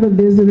you have a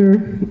visitor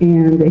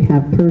and they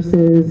have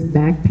purses,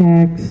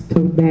 backpacks,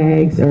 tote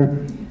bags,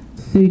 or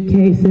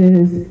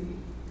suitcases,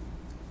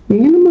 the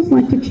animals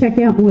like to check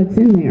out what's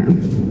in there.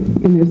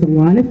 And there's a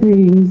lot of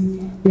things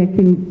that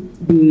can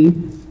be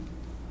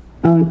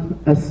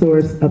a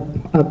source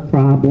of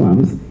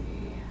problems.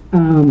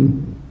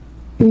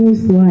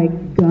 Things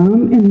like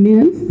gum and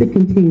mints that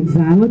contain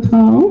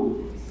xylitol.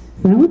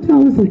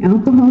 Xylitol is an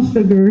alcohol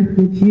sugar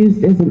that's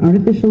used as an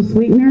artificial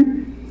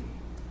sweetener,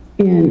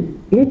 and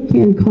it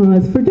can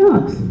cause, for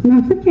dogs,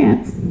 not for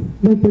cats,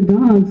 but for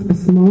dogs, a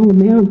small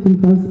amount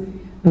can cause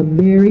a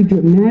very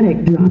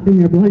dramatic drop in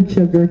their blood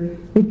sugar.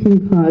 It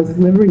can cause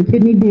liver and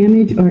kidney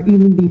damage or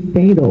even be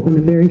fatal in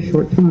a very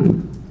short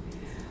time.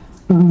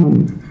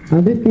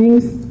 Other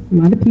things, a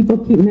lot of people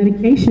keep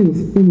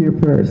medications in their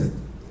purse.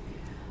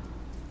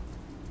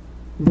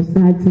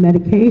 Besides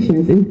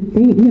medications, and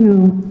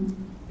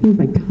things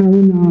like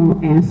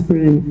Tylenol,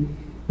 aspirin,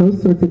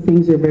 those sorts of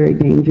things are very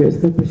dangerous.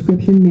 The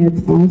prescription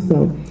meds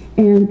also,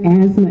 and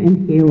asthma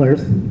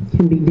inhalers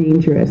can be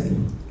dangerous.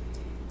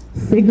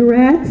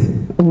 Cigarettes,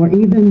 or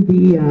even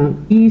the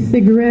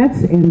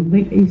e-cigarettes and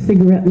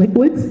e-cigarette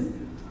liquids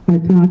are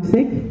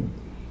toxic.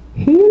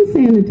 Hand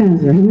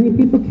sanitizer, how many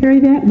people carry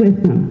that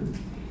with them?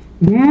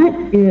 That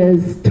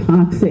is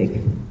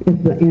toxic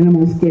if the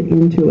animals get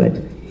into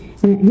it.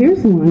 And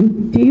here's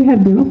one. Do you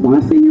have dental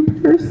floss in your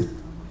purse?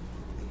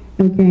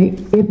 Okay,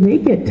 if they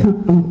get a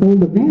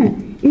hold of that,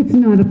 it's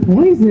not a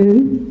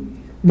poison,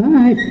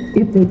 but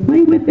if they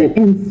play with it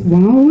and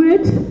swallow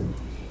it,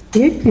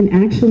 it can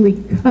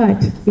actually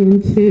cut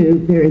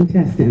into their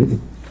intestines.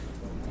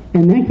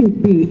 And that can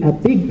be a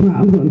big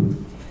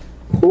problem.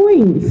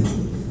 Coins,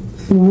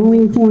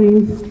 swallowing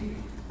coins,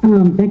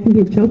 that can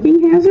be a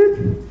choking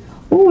hazard.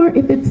 Or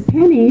if it's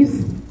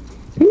pennies,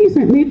 pennies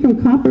aren't made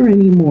from copper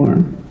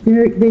anymore.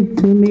 They're made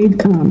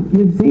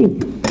with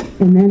zinc,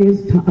 and that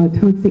is a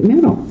toxic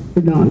metal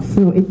for dogs.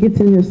 So it gets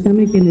in their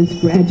stomach and is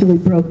gradually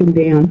broken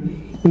down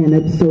and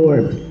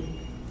absorbed.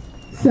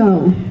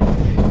 So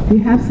if you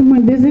have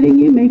someone visiting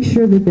you, make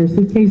sure that their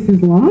suitcase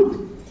is locked,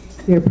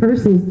 their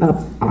purse is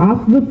up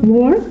off the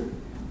floor,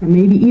 or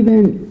maybe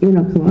even in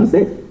a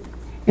closet,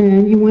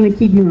 and you want to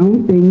keep your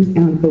own things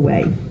out of the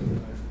way.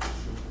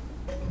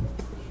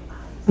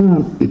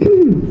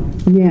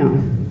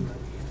 Yeah.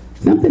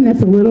 Something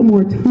that's a little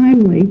more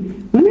timely,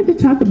 I wanted to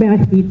talk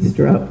about heat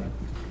stroke.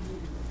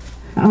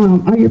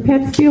 Are your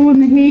pets feeling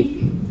the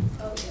heat?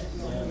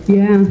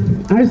 Yeah,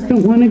 ours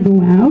don't want to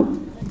go out.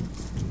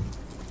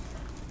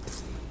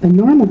 A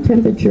normal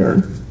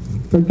temperature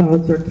for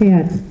dogs or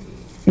cats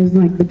is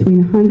like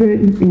between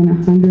 100 and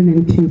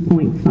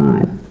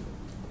 102.5.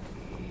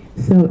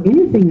 So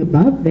anything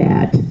above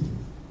that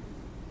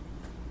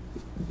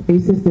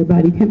raises their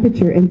body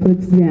temperature and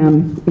puts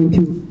them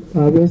into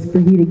risk for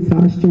heat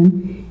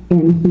exhaustion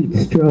and heat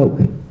stroke.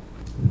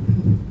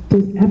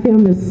 I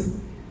found this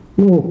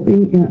little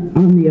thing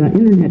on the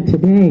internet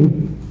today.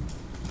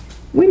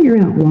 When you're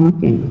out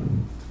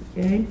walking,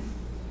 okay?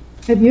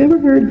 Have you ever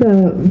heard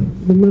the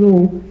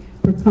little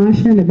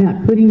precaution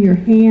about putting your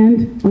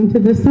hand onto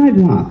the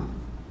sidewalk?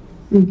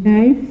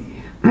 Okay?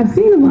 I've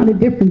seen a lot of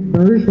different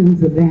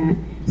versions of that.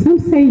 Some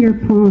say your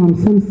palm,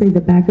 some say the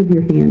back of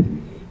your hand.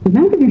 The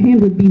back of your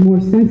hand would be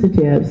more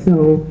sensitive,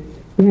 so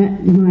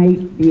that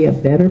might be a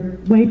better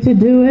way to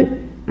do it.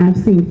 I've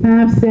seen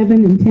 5,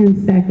 7, and 10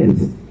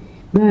 seconds.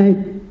 But,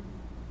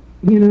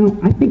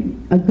 I think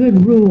a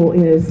good rule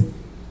is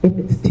if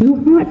it's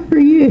too hot for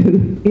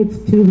you, it's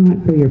too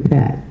hot for your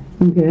pet,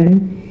 okay?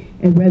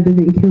 And rather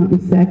than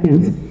counting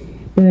seconds.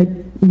 But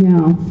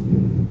now,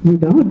 your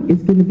dog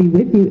is going to be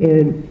with you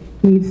and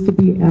needs to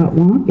be out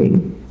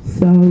walking.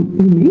 So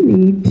you may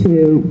need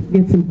to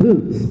get some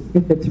boots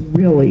if it's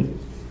really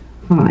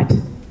hot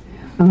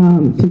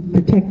to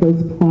protect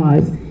those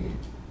paws.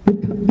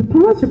 The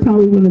paws are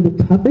probably one of the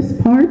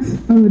toughest parts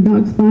on the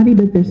dog's body,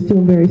 but they're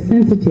still very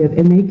sensitive,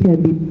 and they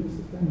can be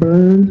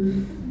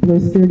burned,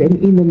 blistered, and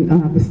even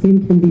the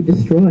skin can be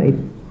destroyed.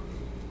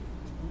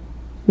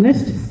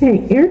 Let's just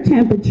say air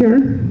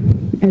temperature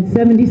at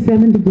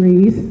 77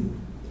 degrees,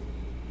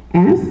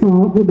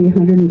 asphalt will be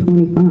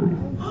 125.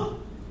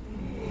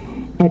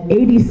 At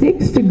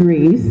 86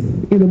 degrees,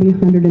 it'll be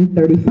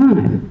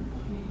 135.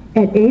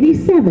 At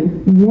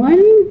 87,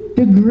 1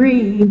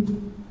 degree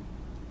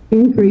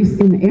increase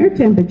in the air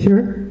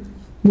temperature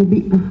will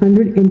be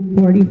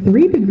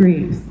 143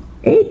 degrees.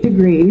 8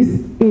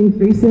 degrees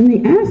increase in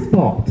the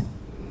asphalt.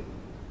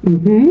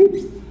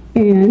 Okay?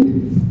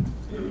 And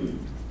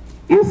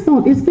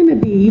asphalt is going to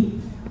be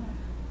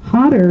hot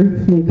hotter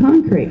than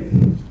concrete.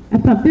 I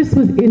thought this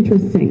was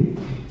interesting.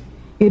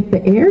 If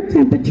the air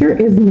temperature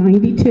is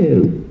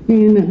 92,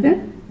 and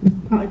that's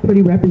probably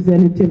pretty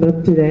representative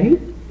of today,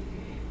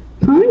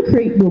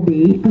 concrete will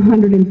be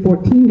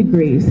 114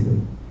 degrees.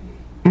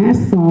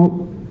 Asphalt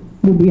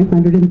will be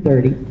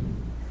 130.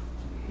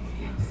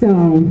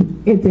 So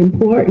it's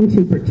important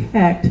to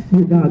protect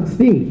your dog's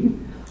feet.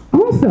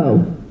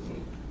 Also,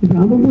 you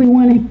probably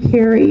want to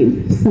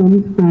carry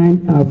some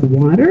kind of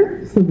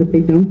water so that they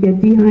don't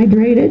get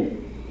dehydrated.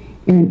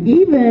 And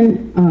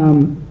even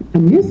a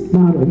mist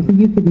bottle,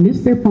 you could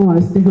mist their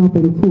paws to help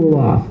them cool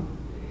off,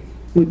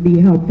 would be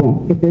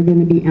helpful if they're going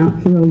to be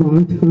out for a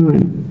long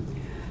time.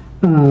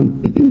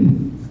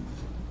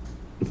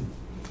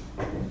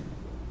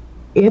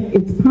 If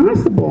it's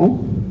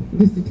possible,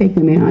 just to take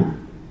them out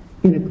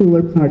in a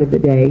cooler part of the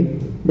day,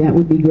 that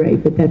would be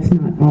great, but that's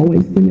not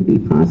always going to be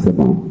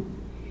possible.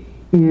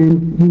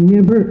 And you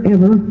never,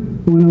 ever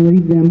want to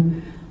leave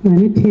them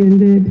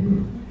unattended,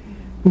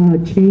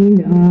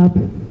 chained up,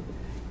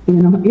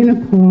 in a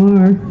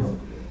car.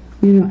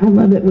 You know, I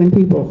love it when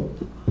people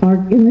park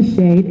in the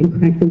shade and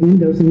crack the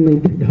windows and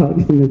leave their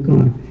dogs in the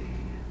car.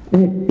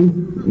 That is,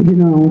 you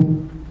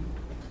know,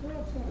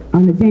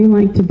 on a day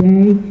like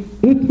today,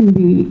 it can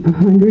be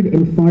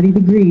 140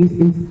 degrees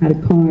inside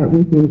a car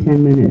within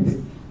 10 minutes.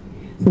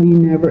 So you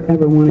never,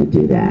 ever want to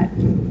do that.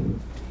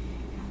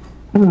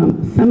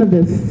 Some of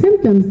the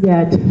symptoms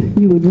that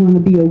you would want to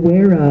be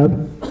aware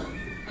of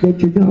that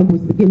your dog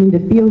was beginning to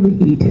feel the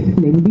heat,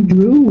 they would be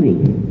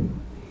drooling.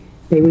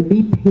 They would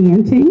be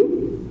panting.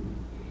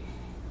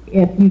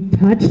 If you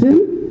touch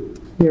them,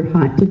 they're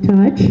hot to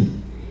touch.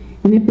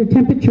 And if their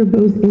temperature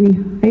goes any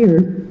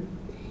higher,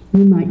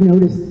 you might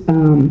notice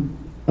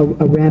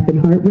a rapid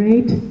heart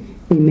rate.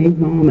 They may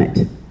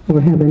vomit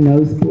or have a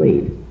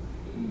nosebleed.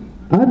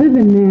 Other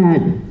than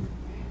that,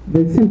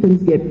 the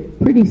symptoms get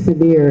pretty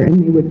severe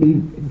and they would be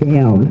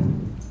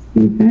down.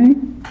 Okay?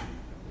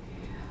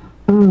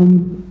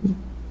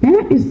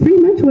 That is pretty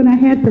much what I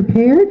had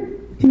prepared.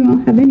 Do you all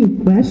have any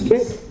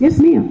questions? Yes,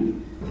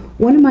 ma'am.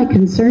 One of my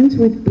concerns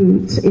with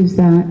boots is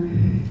that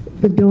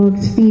the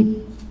dog's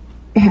feet,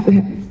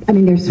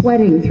 they're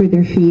sweating through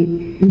their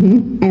feet,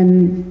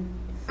 and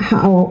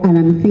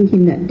I'm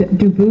thinking that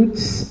do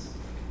boots,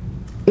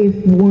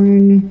 if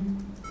worn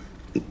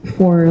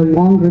for a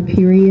longer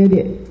period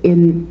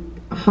in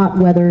hot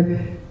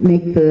weather,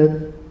 make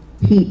the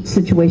heat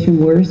situation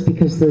worse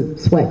because the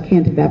sweat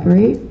can't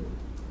evaporate?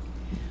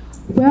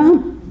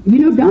 Well, you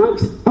know,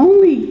 dogs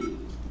only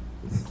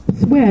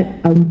sweat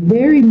a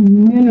very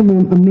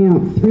minimum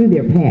amount through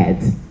their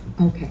pads.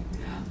 Okay.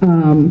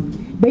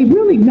 They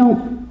really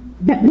don't.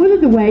 One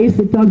of the ways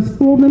that dogs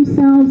cool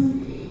themselves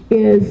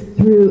is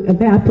through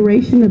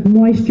evaporation of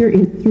moisture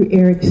and through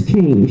air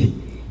exchange.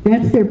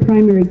 That's their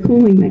primary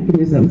cooling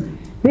mechanism.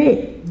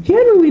 They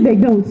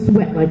don't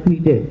sweat like we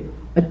do.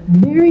 A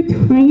very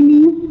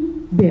tiny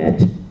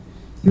bit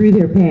through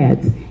their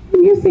pads.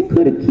 And yes, it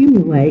could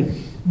accumulate,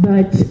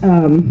 but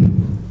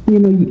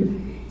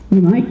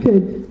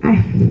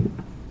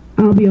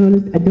I'll be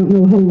honest, I don't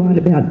know a whole lot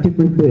about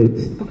different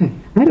boots. Okay.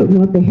 I don't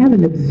know if they have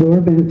an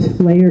absorbent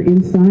layer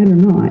inside or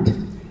not.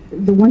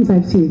 The ones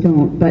I've seen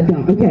don't, but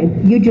Okay.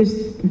 You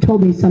just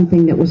told me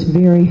something that was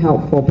very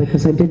helpful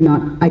because I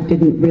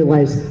didn't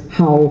realize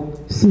how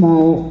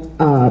small,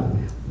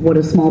 what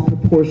a small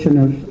proportion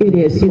of It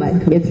is.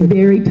 sweat comes It's through.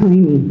 very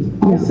tiny.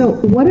 Also,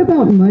 what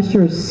about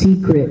Musher's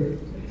secret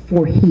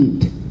for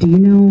heat? Do you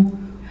know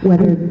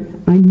whether...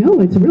 I know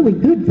it's really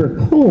good for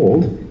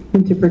cold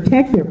and to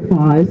protect their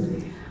paws.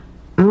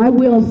 I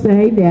will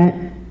say that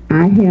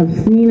I have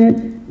seen it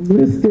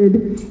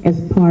listed as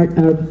part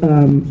of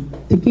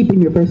to keep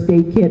in your first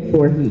aid kit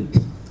for heat.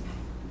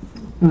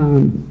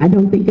 I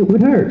don't think it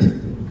would hurt,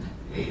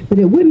 but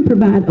it wouldn't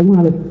provide a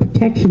lot of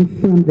protection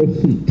from the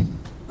heat.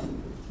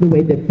 The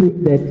way that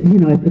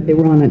if they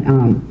were on a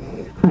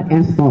hot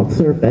asphalt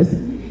surface,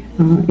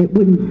 it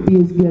wouldn't be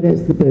as good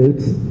as the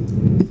boots.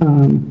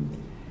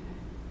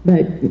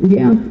 But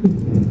yeah,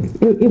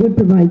 it would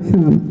provide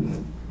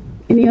some.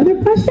 Any other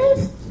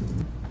questions?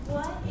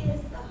 What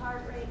is the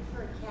heart rate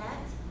for a cat?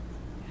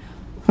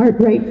 Heart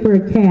rate for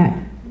a cat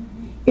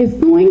is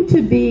going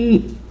to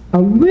be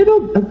a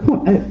little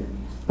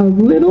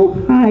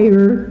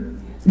higher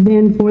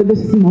than for the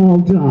small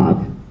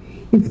dog.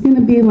 It's going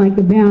to be like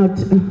about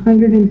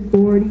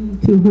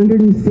 140 to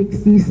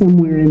 160,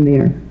 somewhere in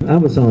there. I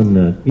was on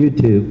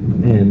YouTube,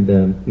 and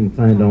you can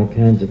find all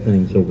kinds of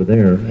things over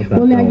there about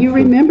Well, now dog you food.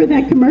 remember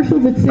that commercial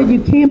that said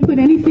you can't put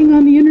anything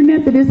on the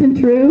internet that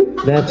isn't true?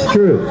 That's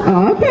true.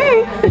 Oh,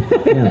 okay.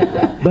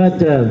 Yeah. But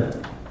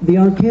the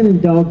Arcannon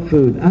dog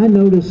food, I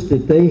noticed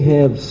that they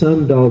have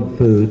some dog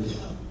foods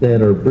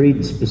that are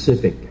breed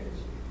specific.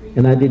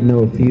 And I didn't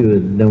know if you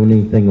had known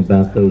anything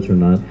about those or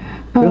not.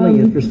 Really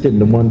interested in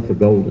the one for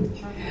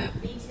Goldens.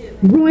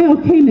 Royal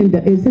Canin,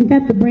 isn't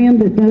that the brand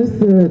that does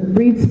the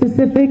breed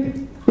specific?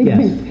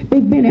 Yes.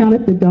 They've been out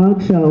at the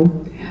dog show.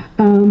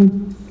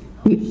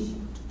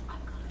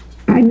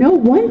 I know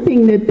one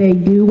thing that they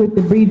do with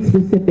the breed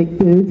specific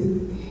foods,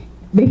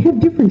 they have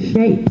different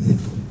shapes.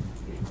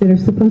 that are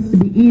supposed to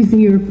be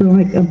easier for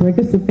like a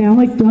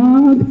brachycephalic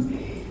dog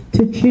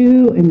to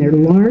chew, and they're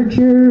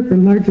larger for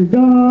larger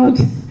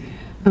dogs.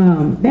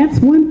 That's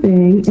one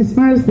thing. As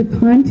far as the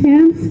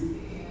contents,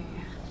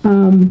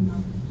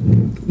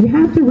 you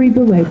have to read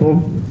the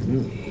label,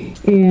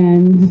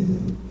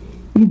 and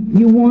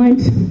you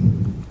want,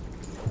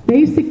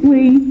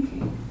 basically,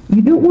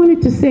 you don't want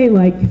it to say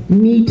like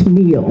meat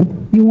meal.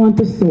 You want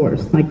the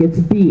source, like it's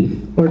beef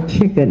or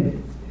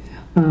chicken.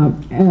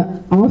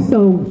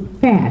 Also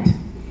fat,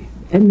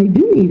 and they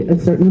do need a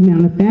certain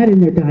amount of fat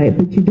in their diet,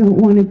 but you don't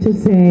want it to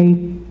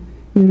say,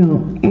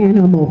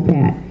 animal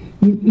fat.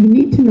 You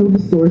need to know the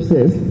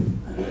sources.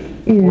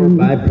 Or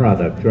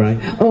byproduct, right?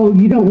 Oh,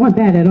 you don't want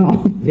that at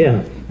all.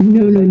 Yeah.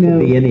 No. Could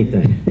be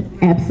anything.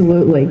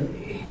 Absolutely.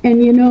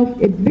 And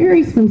it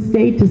varies from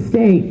state to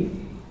state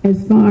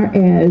as far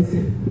as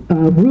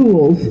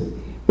rules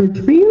for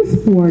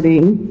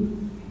transporting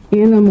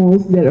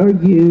animals that are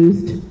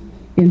used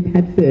in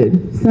pet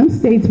food. Some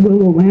states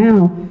will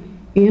allow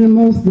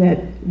animals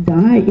that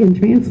die in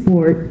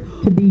transport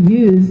to be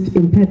used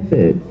in pet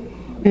food.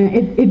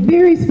 It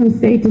varies from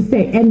state to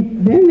state,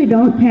 and then they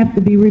don't have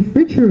to be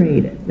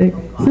refrigerated.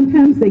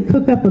 Sometimes they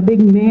cook up a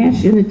big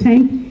mash in a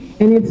tank,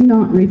 and it's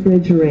not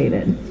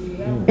refrigerated.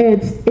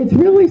 It's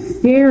really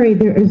scary.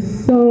 There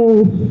is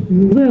so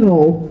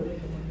little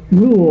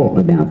rule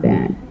about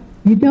that.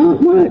 You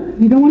don't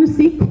want to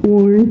see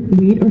corn,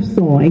 wheat, or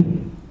soy,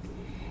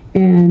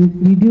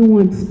 and you do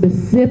want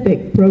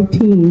specific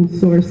protein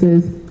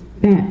sources,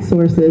 fat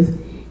sources.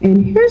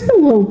 And here's a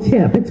little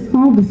tip. It's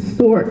called the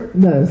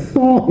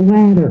salt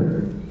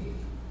ladder.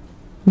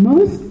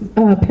 Most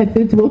pet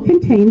foods will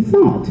contain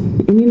salt.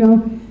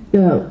 And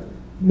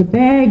the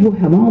bag will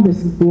have all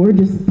this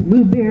gorgeous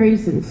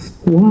blueberries and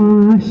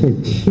squash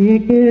and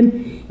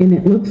chicken, and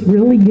it looks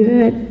really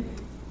good.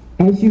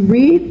 As you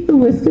read the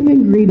list of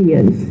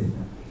ingredients,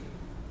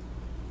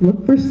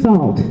 look for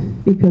salt,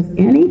 because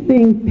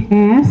anything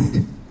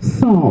past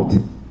salt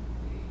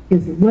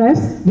is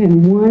less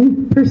than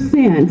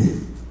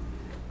 1%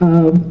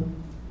 of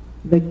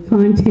the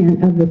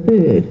content of the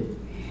food.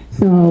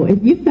 So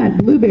if you've got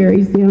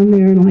blueberries down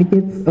there and like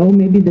it's,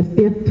 maybe the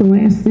 5th to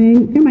last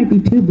thing, there might be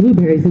 2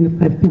 blueberries in a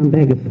 5-pound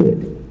bag of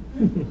food.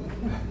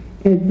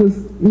 It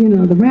was,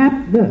 the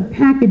wrap, the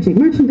packaging,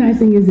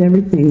 merchandising is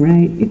everything,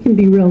 right? It can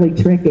be really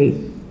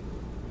tricky.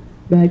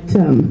 But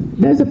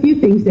there's a few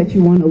things that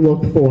you want to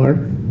look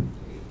for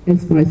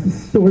as far as the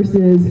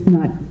sources,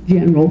 not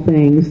general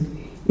things,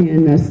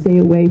 and stay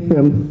away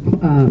from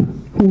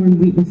corn,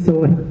 wheat, and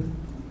soy.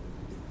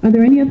 Are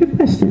there any other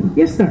questions?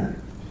 Yes, sir.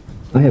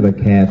 I have a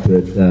cat,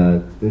 but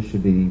this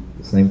should be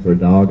the same for a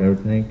dog, I would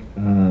think.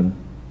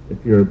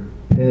 If your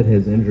pet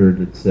has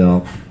injured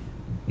itself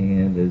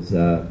and is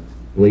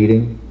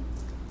bleeding,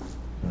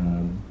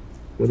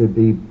 would it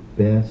be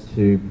best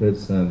to put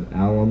some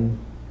alum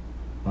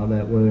on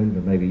that wound,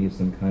 or maybe use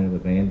some kind of a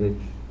bandage?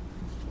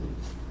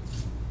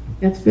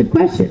 That's a good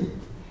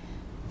question.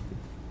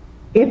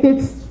 If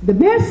it's the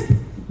best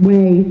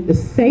way, the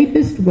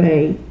safest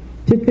way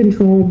to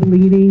control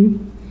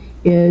bleeding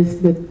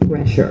is with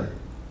pressure.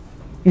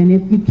 And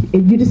if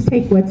you just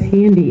take what's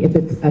handy, if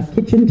it's a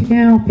kitchen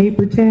towel,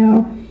 paper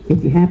towel,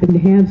 if you happen to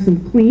have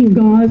some clean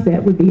gauze,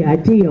 that would be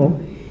ideal.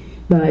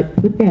 But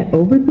put that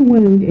over the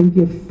wound and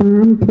give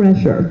firm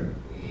pressure.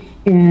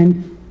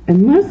 And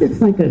unless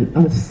it's like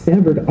a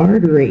severed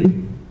artery,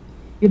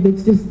 if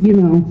it's just,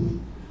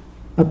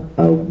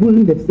 a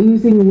wound that's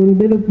oozing a little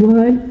bit of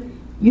blood,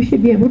 you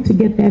should be able to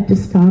get that to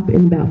stop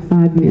in about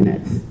 5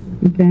 minutes,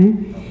 okay?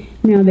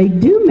 Now, they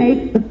do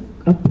make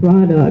a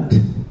product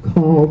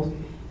called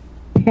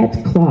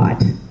Pet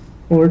Clot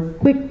or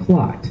Quick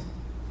Clot.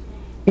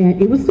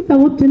 And it was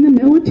developed in the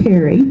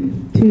military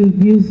to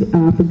use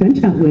for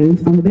gunshot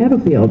wounds on the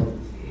battlefield.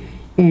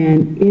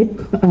 And it,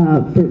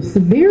 for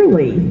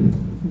severely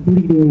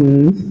bleeding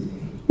wounds,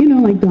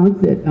 like dogs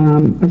that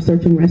are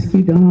search and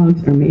rescue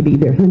dogs, or maybe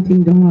they're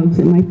hunting dogs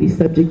that might be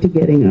subject to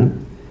getting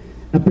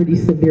a pretty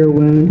severe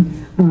wound,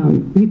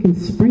 you can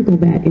sprinkle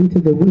that into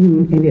the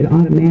wound and it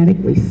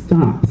automatically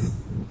stops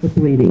the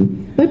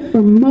bleeding. But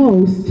for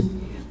most,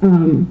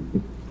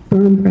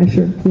 firm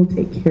pressure will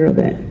take care of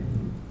that.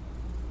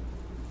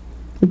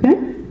 Okay?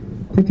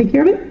 Did I take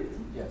care of it?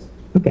 Yes.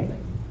 Okay.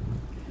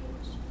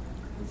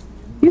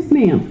 Yes,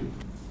 ma'am.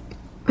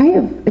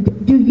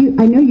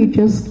 I know you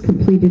just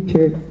completed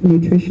your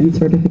nutrition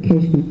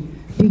certification.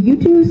 Do you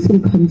do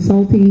some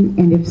consulting,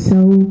 and if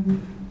so, do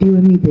you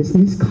have any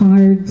business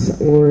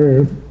cards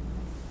or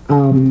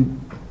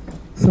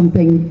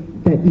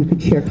something that you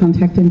could share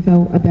contact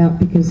info about?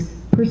 Because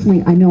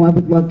personally, I know I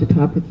would love to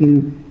talk with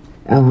you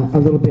a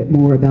little bit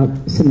more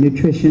about some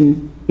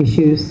nutrition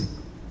issues.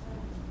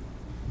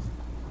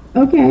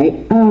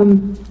 Okay.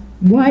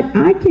 What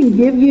I can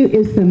give you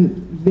is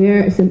some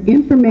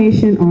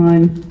information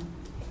on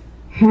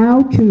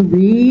how to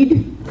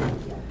read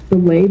the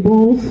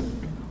labels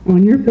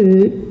on your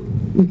food,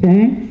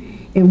 okay,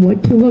 and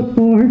what to look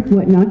for,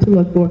 what not to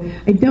look for.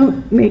 I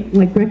don't make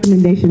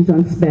recommendations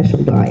on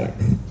special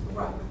diets,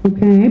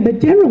 okay, but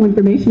general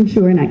information,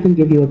 sure, and I can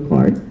give you a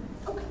card.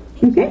 Okay.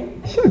 Okay,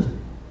 sure.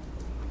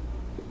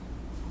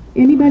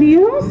 Anybody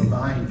else?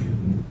 Behind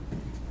you.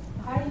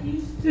 I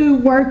used to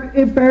work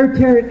at Bear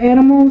Terrier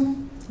Animals.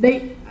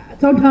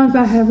 Sometimes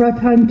I have rough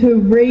time to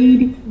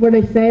read what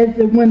it says.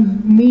 If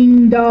one's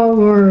mean dog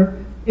or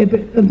if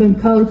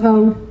it's color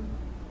code.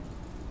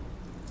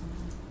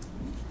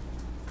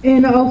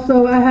 And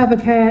also, I have a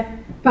cat,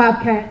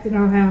 5 cats in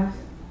our house.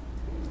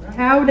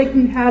 How they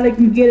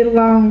can get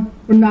along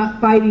or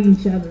not fighting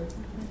each other?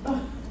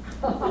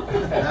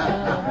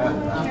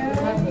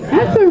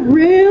 That's a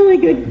really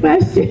good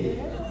question.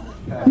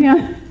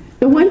 Now,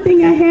 the one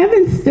thing I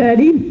haven't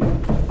studied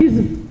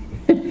is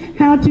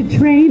how to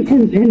train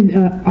and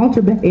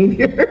alter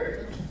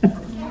behavior.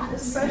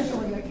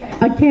 Especially a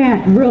cat. A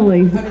cat,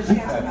 really. What did she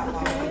ask about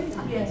Molly?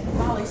 Yes,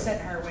 Molly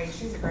set her way.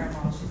 She's a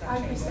grandma. She's not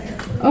changing.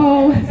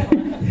 Oh,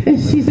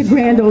 she's a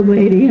grand old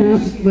lady, huh?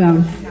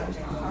 Well,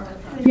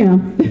 yeah.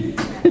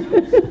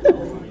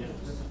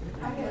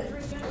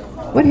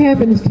 What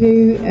happens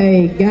to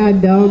a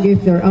guide dog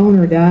if their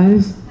owner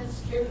dies?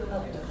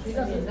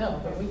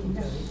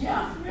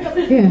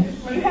 Yeah.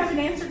 Do you have an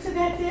answer to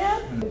that,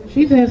 Deb?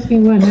 She's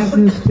asking what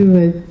happens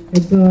to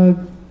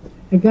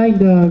a guide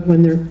dog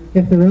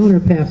if their owner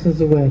passes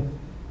away.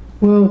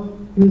 Well,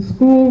 the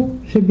school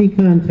should be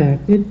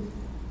contacted,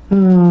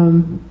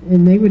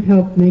 and they would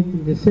help make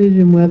the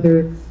decision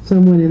whether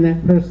someone in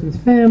that person's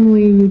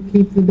family would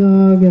keep the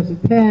dog as a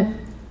pet.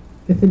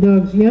 If the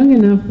dog's young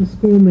enough, the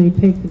school may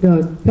take the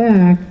dog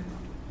back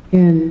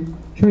and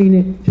train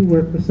it to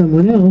work with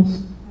someone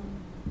else.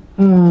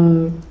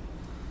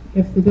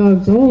 If the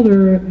dog's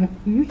older,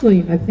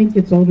 usually I think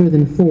it's older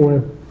than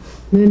 4,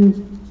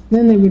 then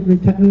they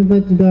would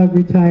let the dog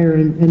retire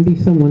and be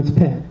someone's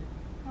pet.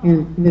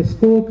 And the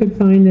school could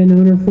find an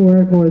owner for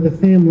it, or the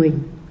family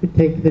could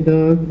take the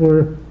dog,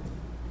 or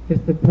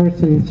if the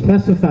person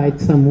specified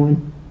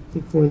someone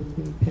before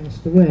they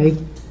passed away,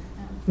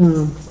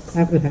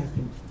 that would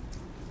happen.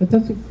 But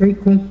that's a great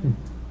question.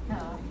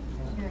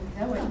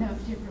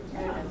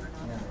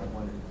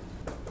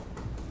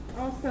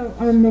 Also,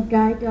 on the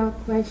guide dog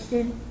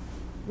question,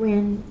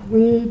 when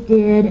we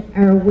did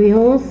our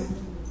wills,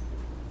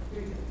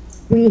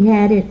 we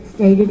had it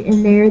stated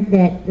in there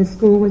that the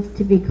school was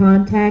to be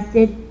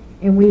contacted,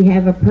 and we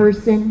have a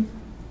person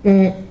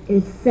that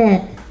is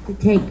set to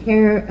take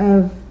care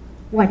of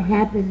what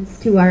happens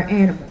to our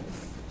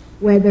animals,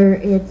 whether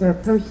it's our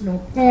personal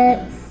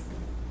pets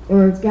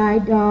or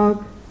guide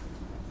dog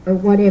or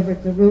whatever.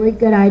 It's a really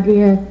good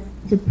idea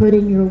to put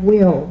in your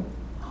will,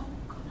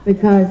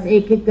 because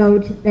it could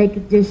they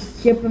could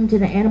just ship them to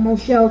the animal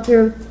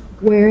shelter,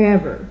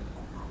 wherever.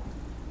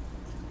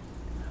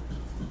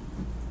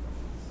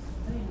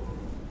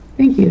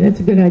 Thank you. That's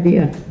a good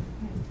idea.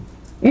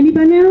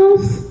 Anyone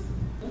else?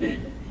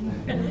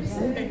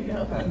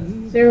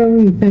 Sarah,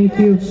 we thank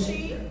you.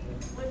 Sheet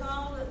with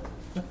all the,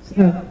 do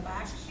you have a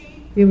fact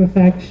sheet? Do you have a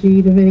fact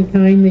sheet of any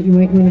kind that you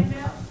might want to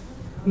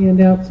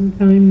hand out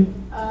sometime?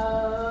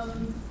 I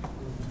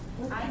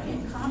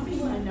can copy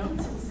my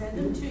notes and send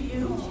them to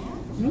you.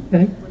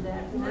 Okay. Would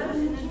that work?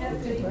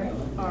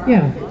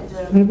 Yeah,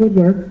 that would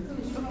work.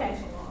 Okay.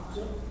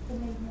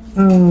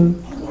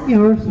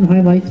 Or some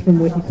highlights from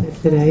what you said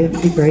today.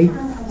 That'd be great.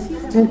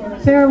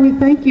 And Sarah, we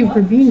thank you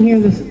for being here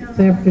this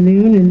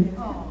afternoon, and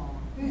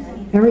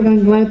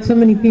I'm glad so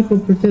many people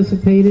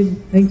participated.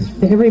 Thanks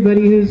to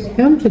everybody who's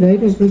come today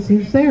to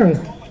listen to Sarah.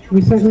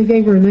 We certainly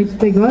gave her a nice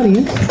big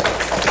audience.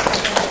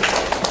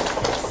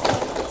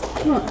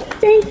 Well,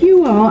 thank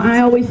you all. I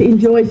always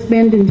enjoy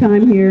spending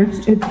time here.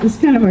 It's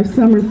kind of our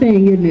summer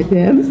thing, isn't it,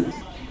 Deb?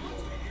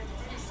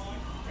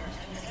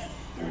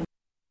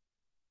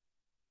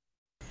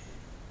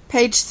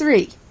 Page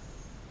 3.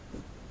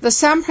 The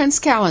Sound Prince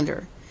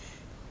Calendar.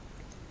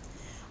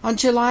 On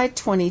July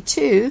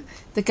 22,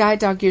 the Guide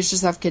Dog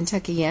Users of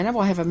Kentuckiana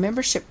will have a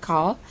membership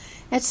call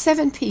at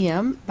 7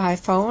 p.m. by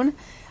phone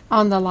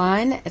on the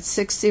line at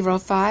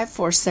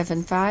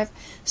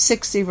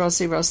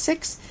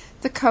 605-475-6006.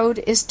 The code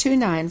is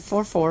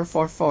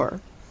 294444.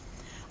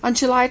 On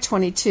July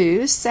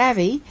 22,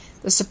 Savvy,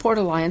 the Support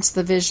Alliance of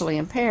the Visually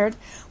Impaired,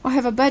 will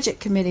have a budget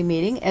committee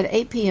meeting at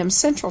 8 p.m.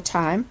 Central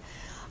Time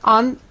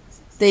on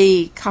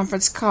the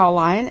conference call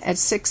line at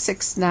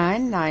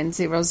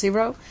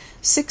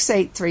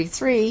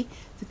 669-900-6833.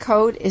 The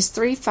code is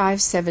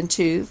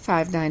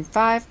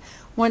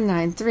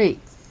 3572595-193.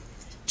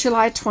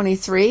 July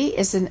 23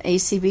 is an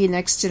ACB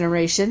Next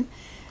Generation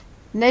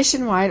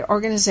Nationwide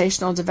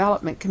Organizational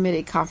Development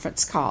Committee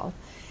conference call,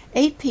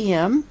 8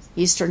 p.m.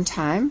 Eastern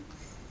Time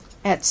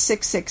at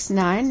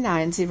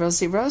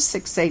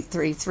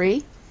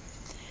 669-900-6833.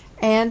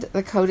 And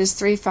the code is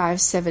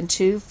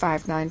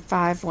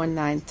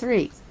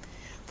 3572595-193.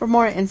 For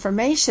more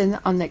information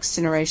on Next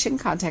Generation,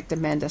 contact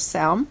Amanda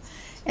Salm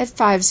at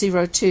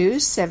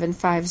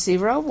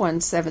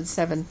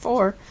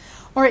 502-750-1774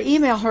 or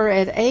email her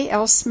at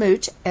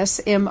alsmoot,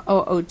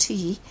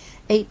 SMOOT,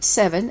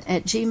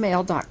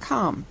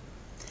 87@gmail.com.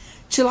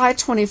 July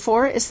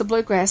 24 is the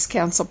Bluegrass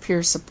Council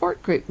Peer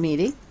Support Group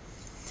meeting.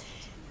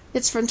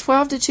 It's from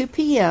 12 to 2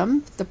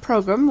 p.m. The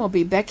program will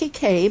be Becky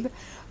Cabe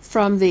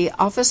from the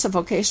Office of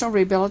Vocational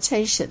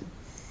Rehabilitation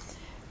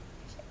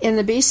in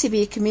the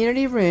BCB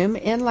Community Room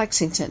in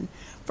Lexington.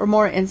 For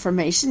more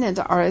information and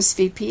to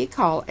RSVP,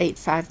 call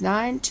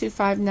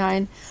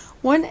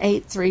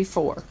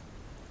 859-259-1834.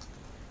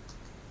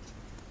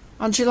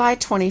 On July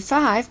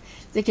 25,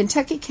 the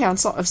Kentucky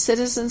Council of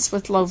Citizens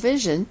with Low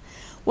Vision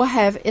will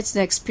have its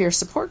next peer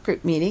support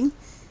group meeting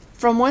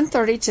from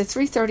 1:30 to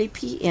 3:30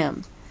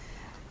 p.m.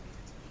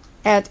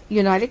 at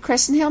United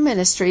Crescent Hill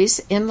Ministries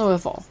in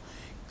Louisville.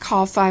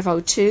 Call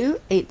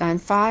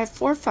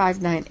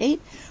 502-895-4598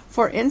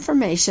 for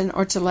information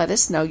or to let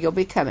us know you'll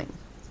be coming.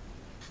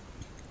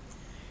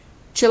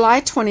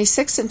 July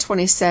 26 and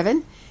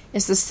 27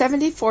 is the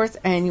 74th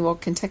Annual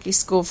Kentucky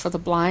School for the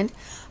Blind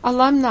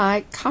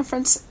Alumni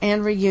Conference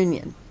and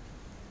Reunion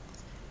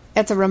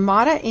at the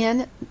Ramada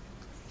Inn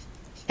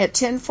at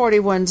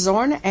 1041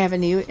 Zorn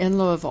Avenue in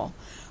Louisville.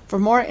 For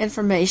more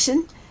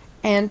information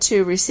and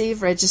to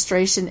receive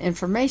registration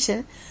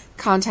information,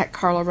 contact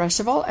Carla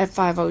Ruschival at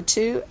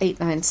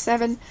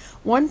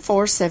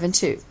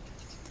 502-897-1472.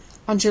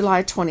 On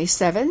July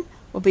 27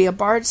 will be a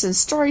Bards and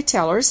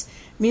Storytellers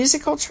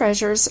Musical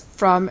Treasures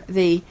from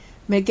the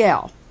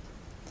Miguel,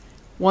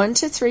 1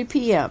 to 3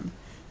 p.m.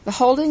 The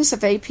holdings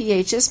of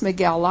APH's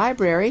Miguel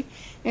Library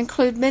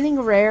include many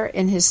rare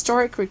and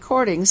historic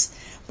recordings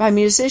by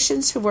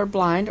musicians who were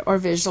blind or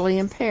visually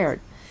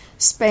impaired,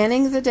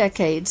 spanning the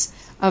decades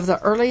of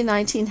the early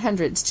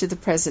 1900s to the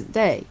present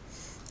day.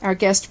 Our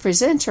guest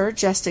presenter,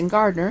 Justin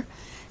Gardner,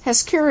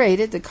 has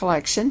curated the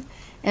collection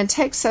and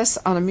takes us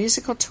on a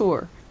musical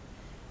tour,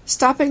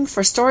 stopping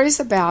for stories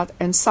about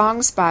and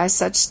songs by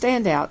such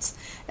standouts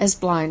as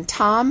Blind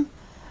Tom,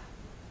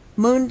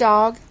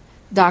 Moondog,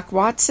 Doc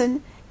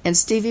Watson, and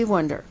Stevie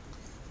Wonder.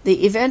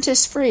 The event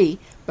is free,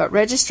 but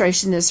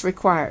registration is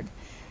required.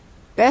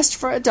 Best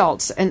for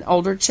adults and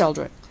older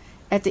children.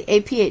 At the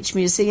APH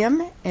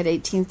Museum at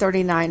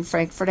 1839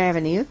 Frankfort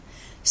Avenue.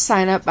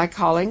 Sign up by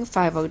calling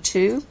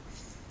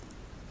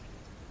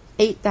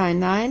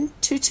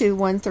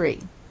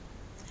 502-899-2213.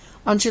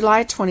 On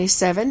July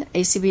 27,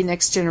 ACB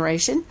Next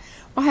Generation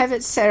will have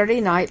its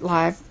Saturday Night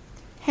Live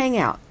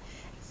Hangout,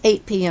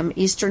 8 p.m.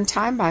 Eastern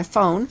Time by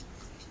phone.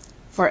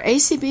 For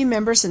ACB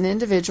members and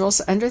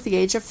individuals under the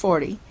age of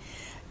 40,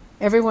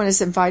 everyone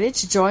is invited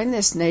to join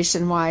this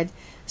nationwide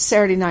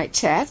Saturday night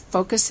chat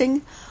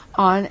focusing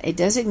on a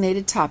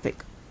designated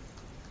topic.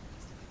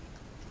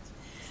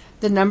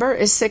 The number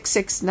is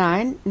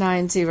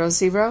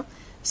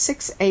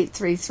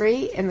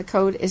 669-900-6833 and the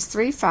code is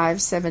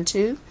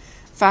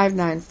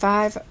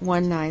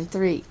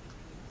 3572-595-193.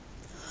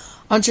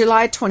 On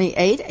July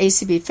 28,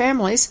 ACB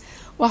Families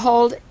will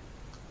hold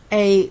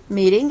a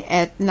meeting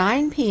at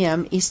 9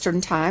 p.m. Eastern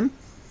Time.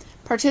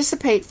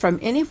 Participate from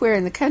anywhere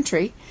in the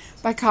country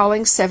by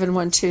calling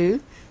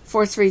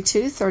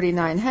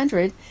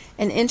 712-432-3900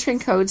 and entering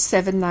code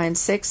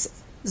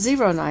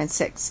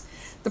 796096.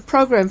 The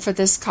program for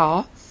this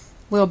call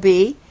will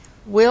be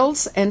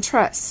Wills and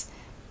Trusts,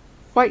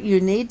 What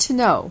You Need to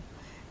Know,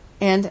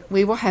 and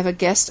we will have a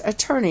guest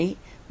attorney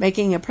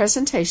making a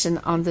presentation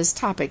on this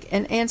topic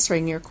and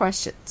answering your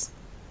questions.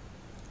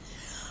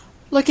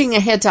 Looking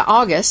ahead to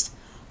August,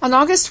 on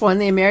August 1,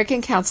 the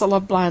American Council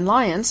of Blind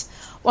Lions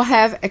will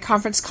have a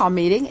conference call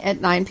meeting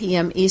at 9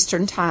 p.m.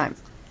 Eastern Time.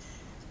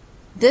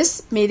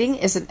 This meeting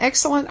is an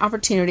excellent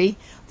opportunity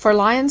for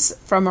Lions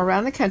from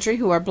around the country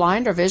who are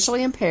blind or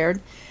visually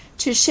impaired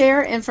to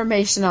share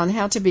information on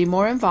how to be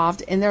more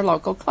involved in their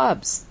local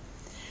clubs.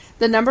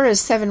 The number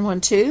is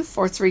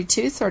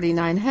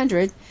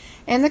 712-432-3900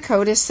 and the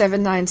code is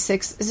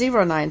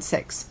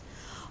 796096.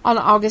 On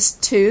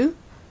August 2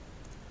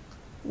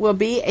 will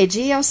be a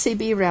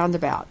GLCB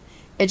roundabout.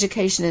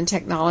 Education and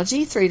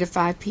Technology, 3 to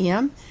 5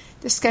 p.m.,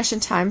 discussion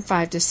time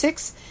 5 to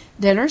 6,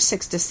 dinner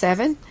 6 to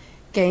 7,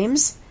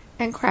 games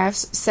and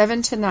crafts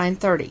 7 to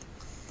 9:30.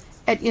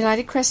 At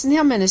United Crescent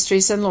Hill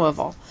Ministries in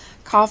Louisville.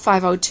 Call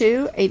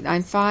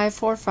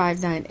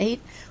 502-895-4598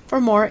 for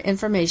more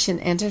information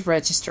and to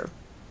register.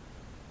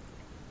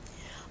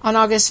 On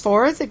August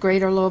 4th, the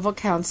Greater Louisville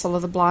Council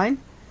of the Blind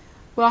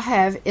will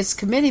have its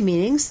committee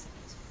meetings,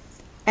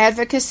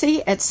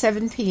 Advocacy at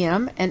 7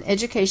 p.m. and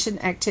Education,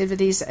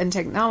 Activities, and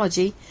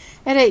Technology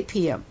at 8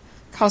 p.m.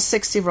 Call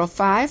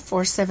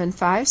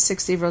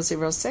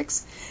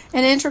 605-475-6006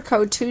 and enter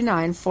code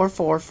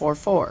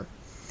 294444.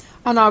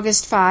 On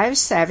August 5,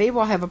 Savvy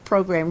will have a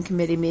program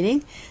committee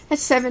meeting at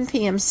 7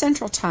 p.m.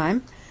 Central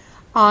Time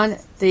on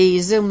the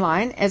Zoom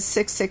line at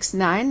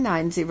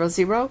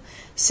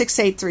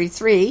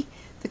 669-900-6833.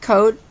 The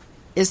code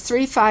is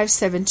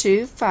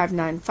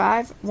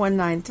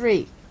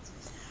 3572-595-193.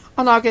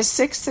 On August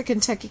 6th, the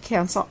Kentucky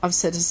Council of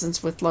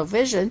Citizens with Low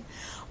Vision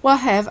will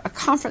have a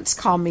conference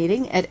call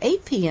meeting at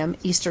 8 p.m.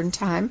 Eastern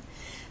Time.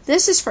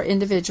 This is for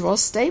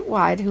individuals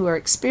statewide who are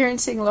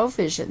experiencing low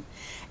vision.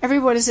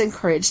 Everyone is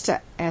encouraged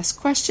to ask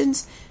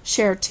questions,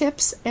 share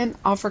tips, and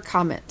offer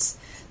comments.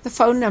 The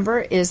phone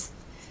number is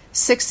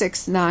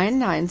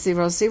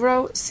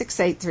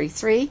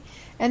 669-900-6833,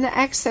 and the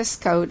access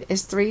code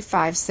is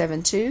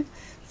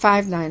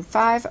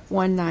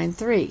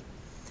 3572-595-193.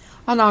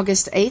 On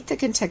August 8th, the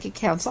Kentucky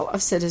Council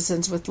of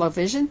Citizens with Low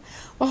Vision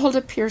will hold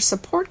a peer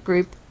support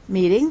group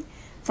meeting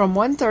from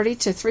 1:30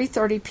 to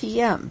 3:30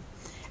 p.m.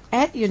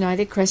 at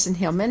United Crescent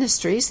Hill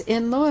Ministries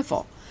in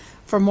Louisville.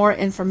 For more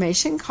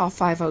information, call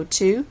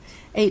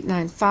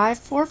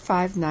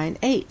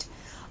 502-895-4598.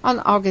 On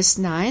August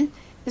 9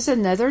 is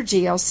another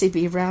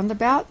GLCB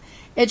roundabout,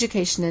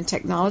 Education and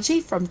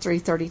Technology, from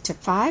 3:30 to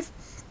 5.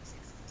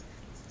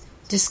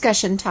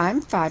 Discussion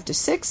time 5 to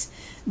 6,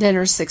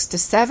 dinner 6 to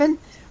 7,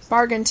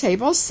 bargain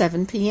table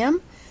 7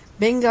 p.m.,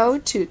 bingo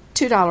to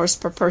 $2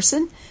 per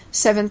person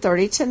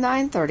 7:30 to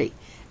 9:30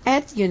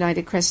 at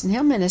United Crescent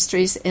Hill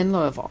Ministries in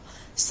Louisville.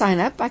 Sign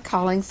up by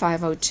calling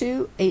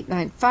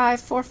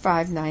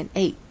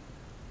 502-895-4598.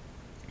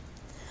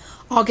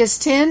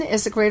 August 10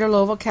 is the Greater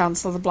Louisville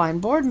Council of the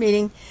Blind Board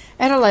meeting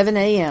at 11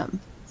 a.m.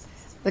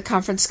 The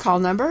conference call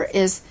number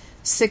is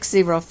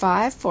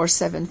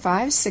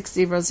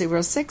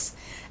 605-475-6006,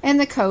 and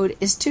the code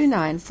is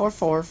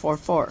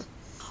 294444.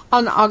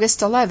 On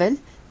August 11,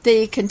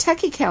 the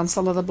Kentucky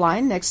Council of the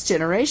Blind Next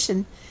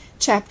Generation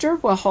chapter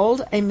will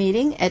hold a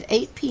meeting at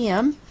 8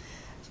 p.m.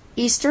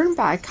 Eastern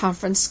by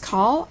conference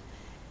call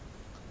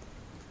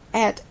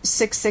at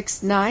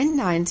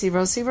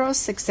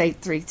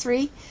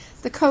 669-900-6833.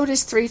 The code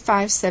is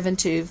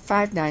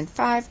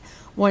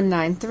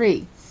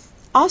 3572-595-193.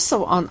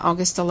 Also on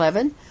August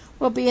 11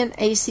 will be an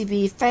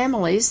ACB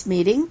Families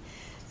meeting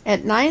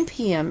at 9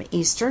 p.m.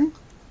 Eastern.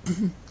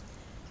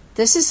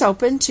 This is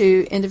open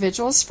to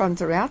individuals from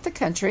throughout the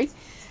country,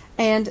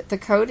 and the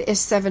code is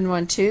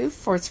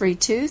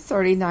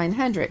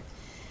 712-432-3900.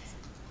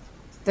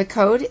 The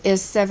code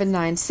is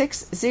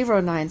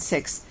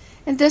 796096,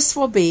 and this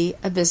will be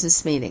a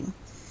business meeting.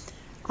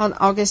 On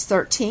August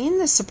 13,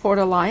 the Support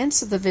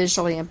Alliance of the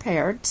Visually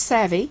Impaired,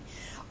 SAVI,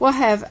 will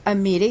have a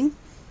meeting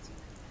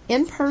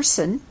in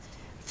person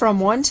from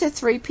 1 to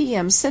 3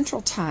 p.m.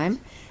 Central Time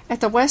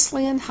at the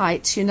Wesleyan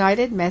Heights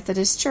United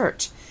Methodist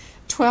Church,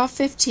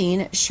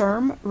 1215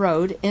 Sherm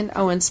Road in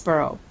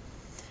Owensboro.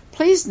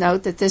 Please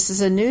note that this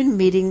is a new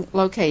meeting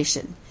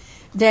location.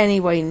 Danny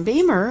Wayne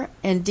Beamer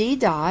and Dee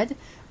Dodd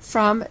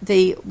from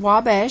the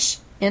Wabash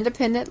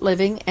Independent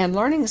Living and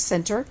Learning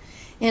Center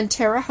in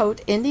Terre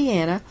Haute,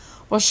 Indiana,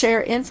 will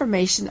share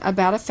information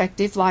about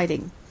effective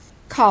lighting.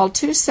 Call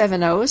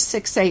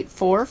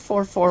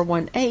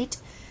 270-684-4418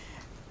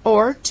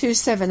 or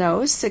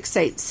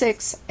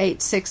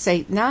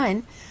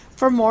 270-686-8689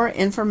 for more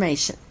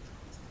information.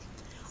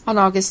 On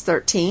August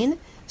 13,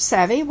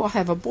 SAVI will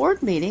have a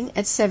board meeting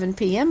at 7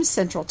 p.m.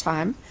 Central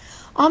Time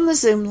on the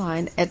Zoom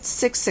line at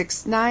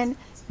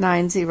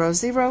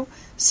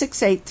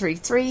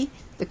 669-900-6833.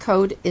 The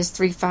code is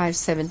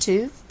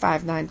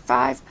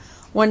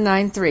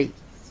 3572-595-193.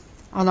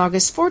 On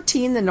August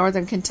 14, the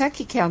Northern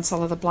Kentucky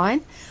Council of the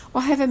Blind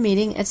will have a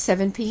meeting at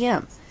 7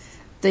 p.m.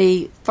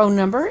 The phone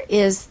number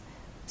is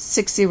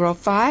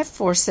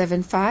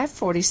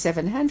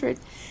 605-475-4700,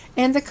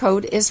 and the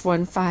code is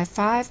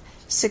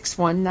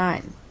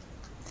 155619.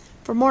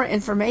 For more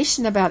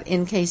information about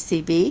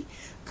NKCB,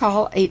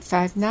 call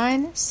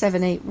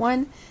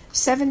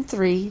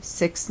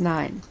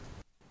 859-781-7369.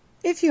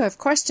 If you have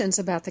questions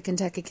about the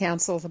Kentucky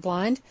Council of the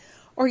Blind,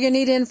 or you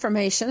need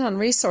information on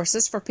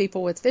resources for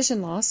people with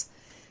vision loss,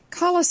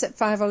 call us at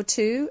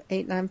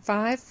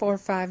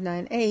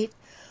 502-895-4598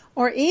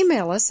 or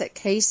email us at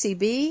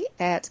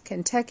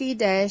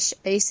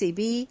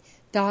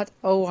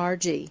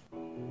kcb@kentucky-acb.org.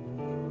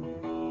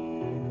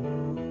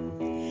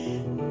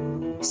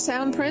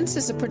 Soundprints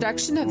is a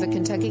production of the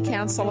Kentucky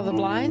Council of the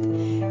Blind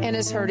and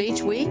is heard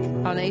each week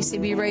on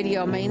ACB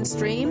Radio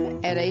Mainstream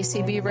at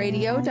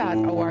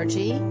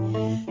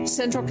acbradio.org,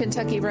 Central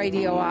Kentucky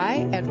Radio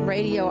I at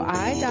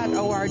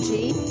radioi.org,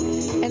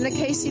 and the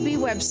KCB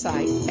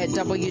website at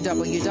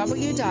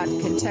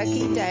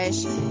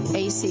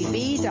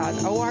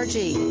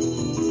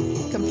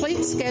www.kentucky-acb.org.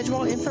 Complete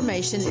schedule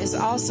information is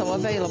also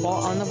available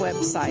on the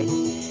website.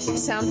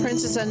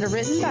 Soundprints is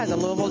underwritten by the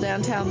Louisville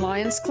Downtown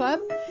Lions Club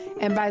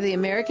and by the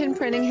American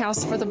Printing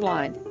House for the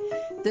Blind.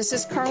 This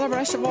is Carla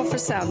Ruschival for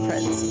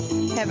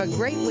Soundprints. Have a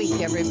great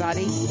week,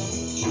 everybody.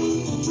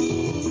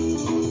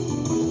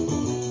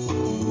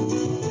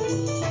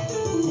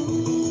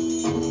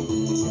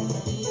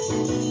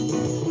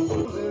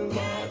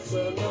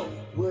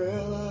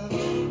 Well,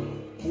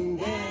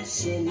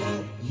 that's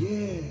enough,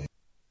 yeah.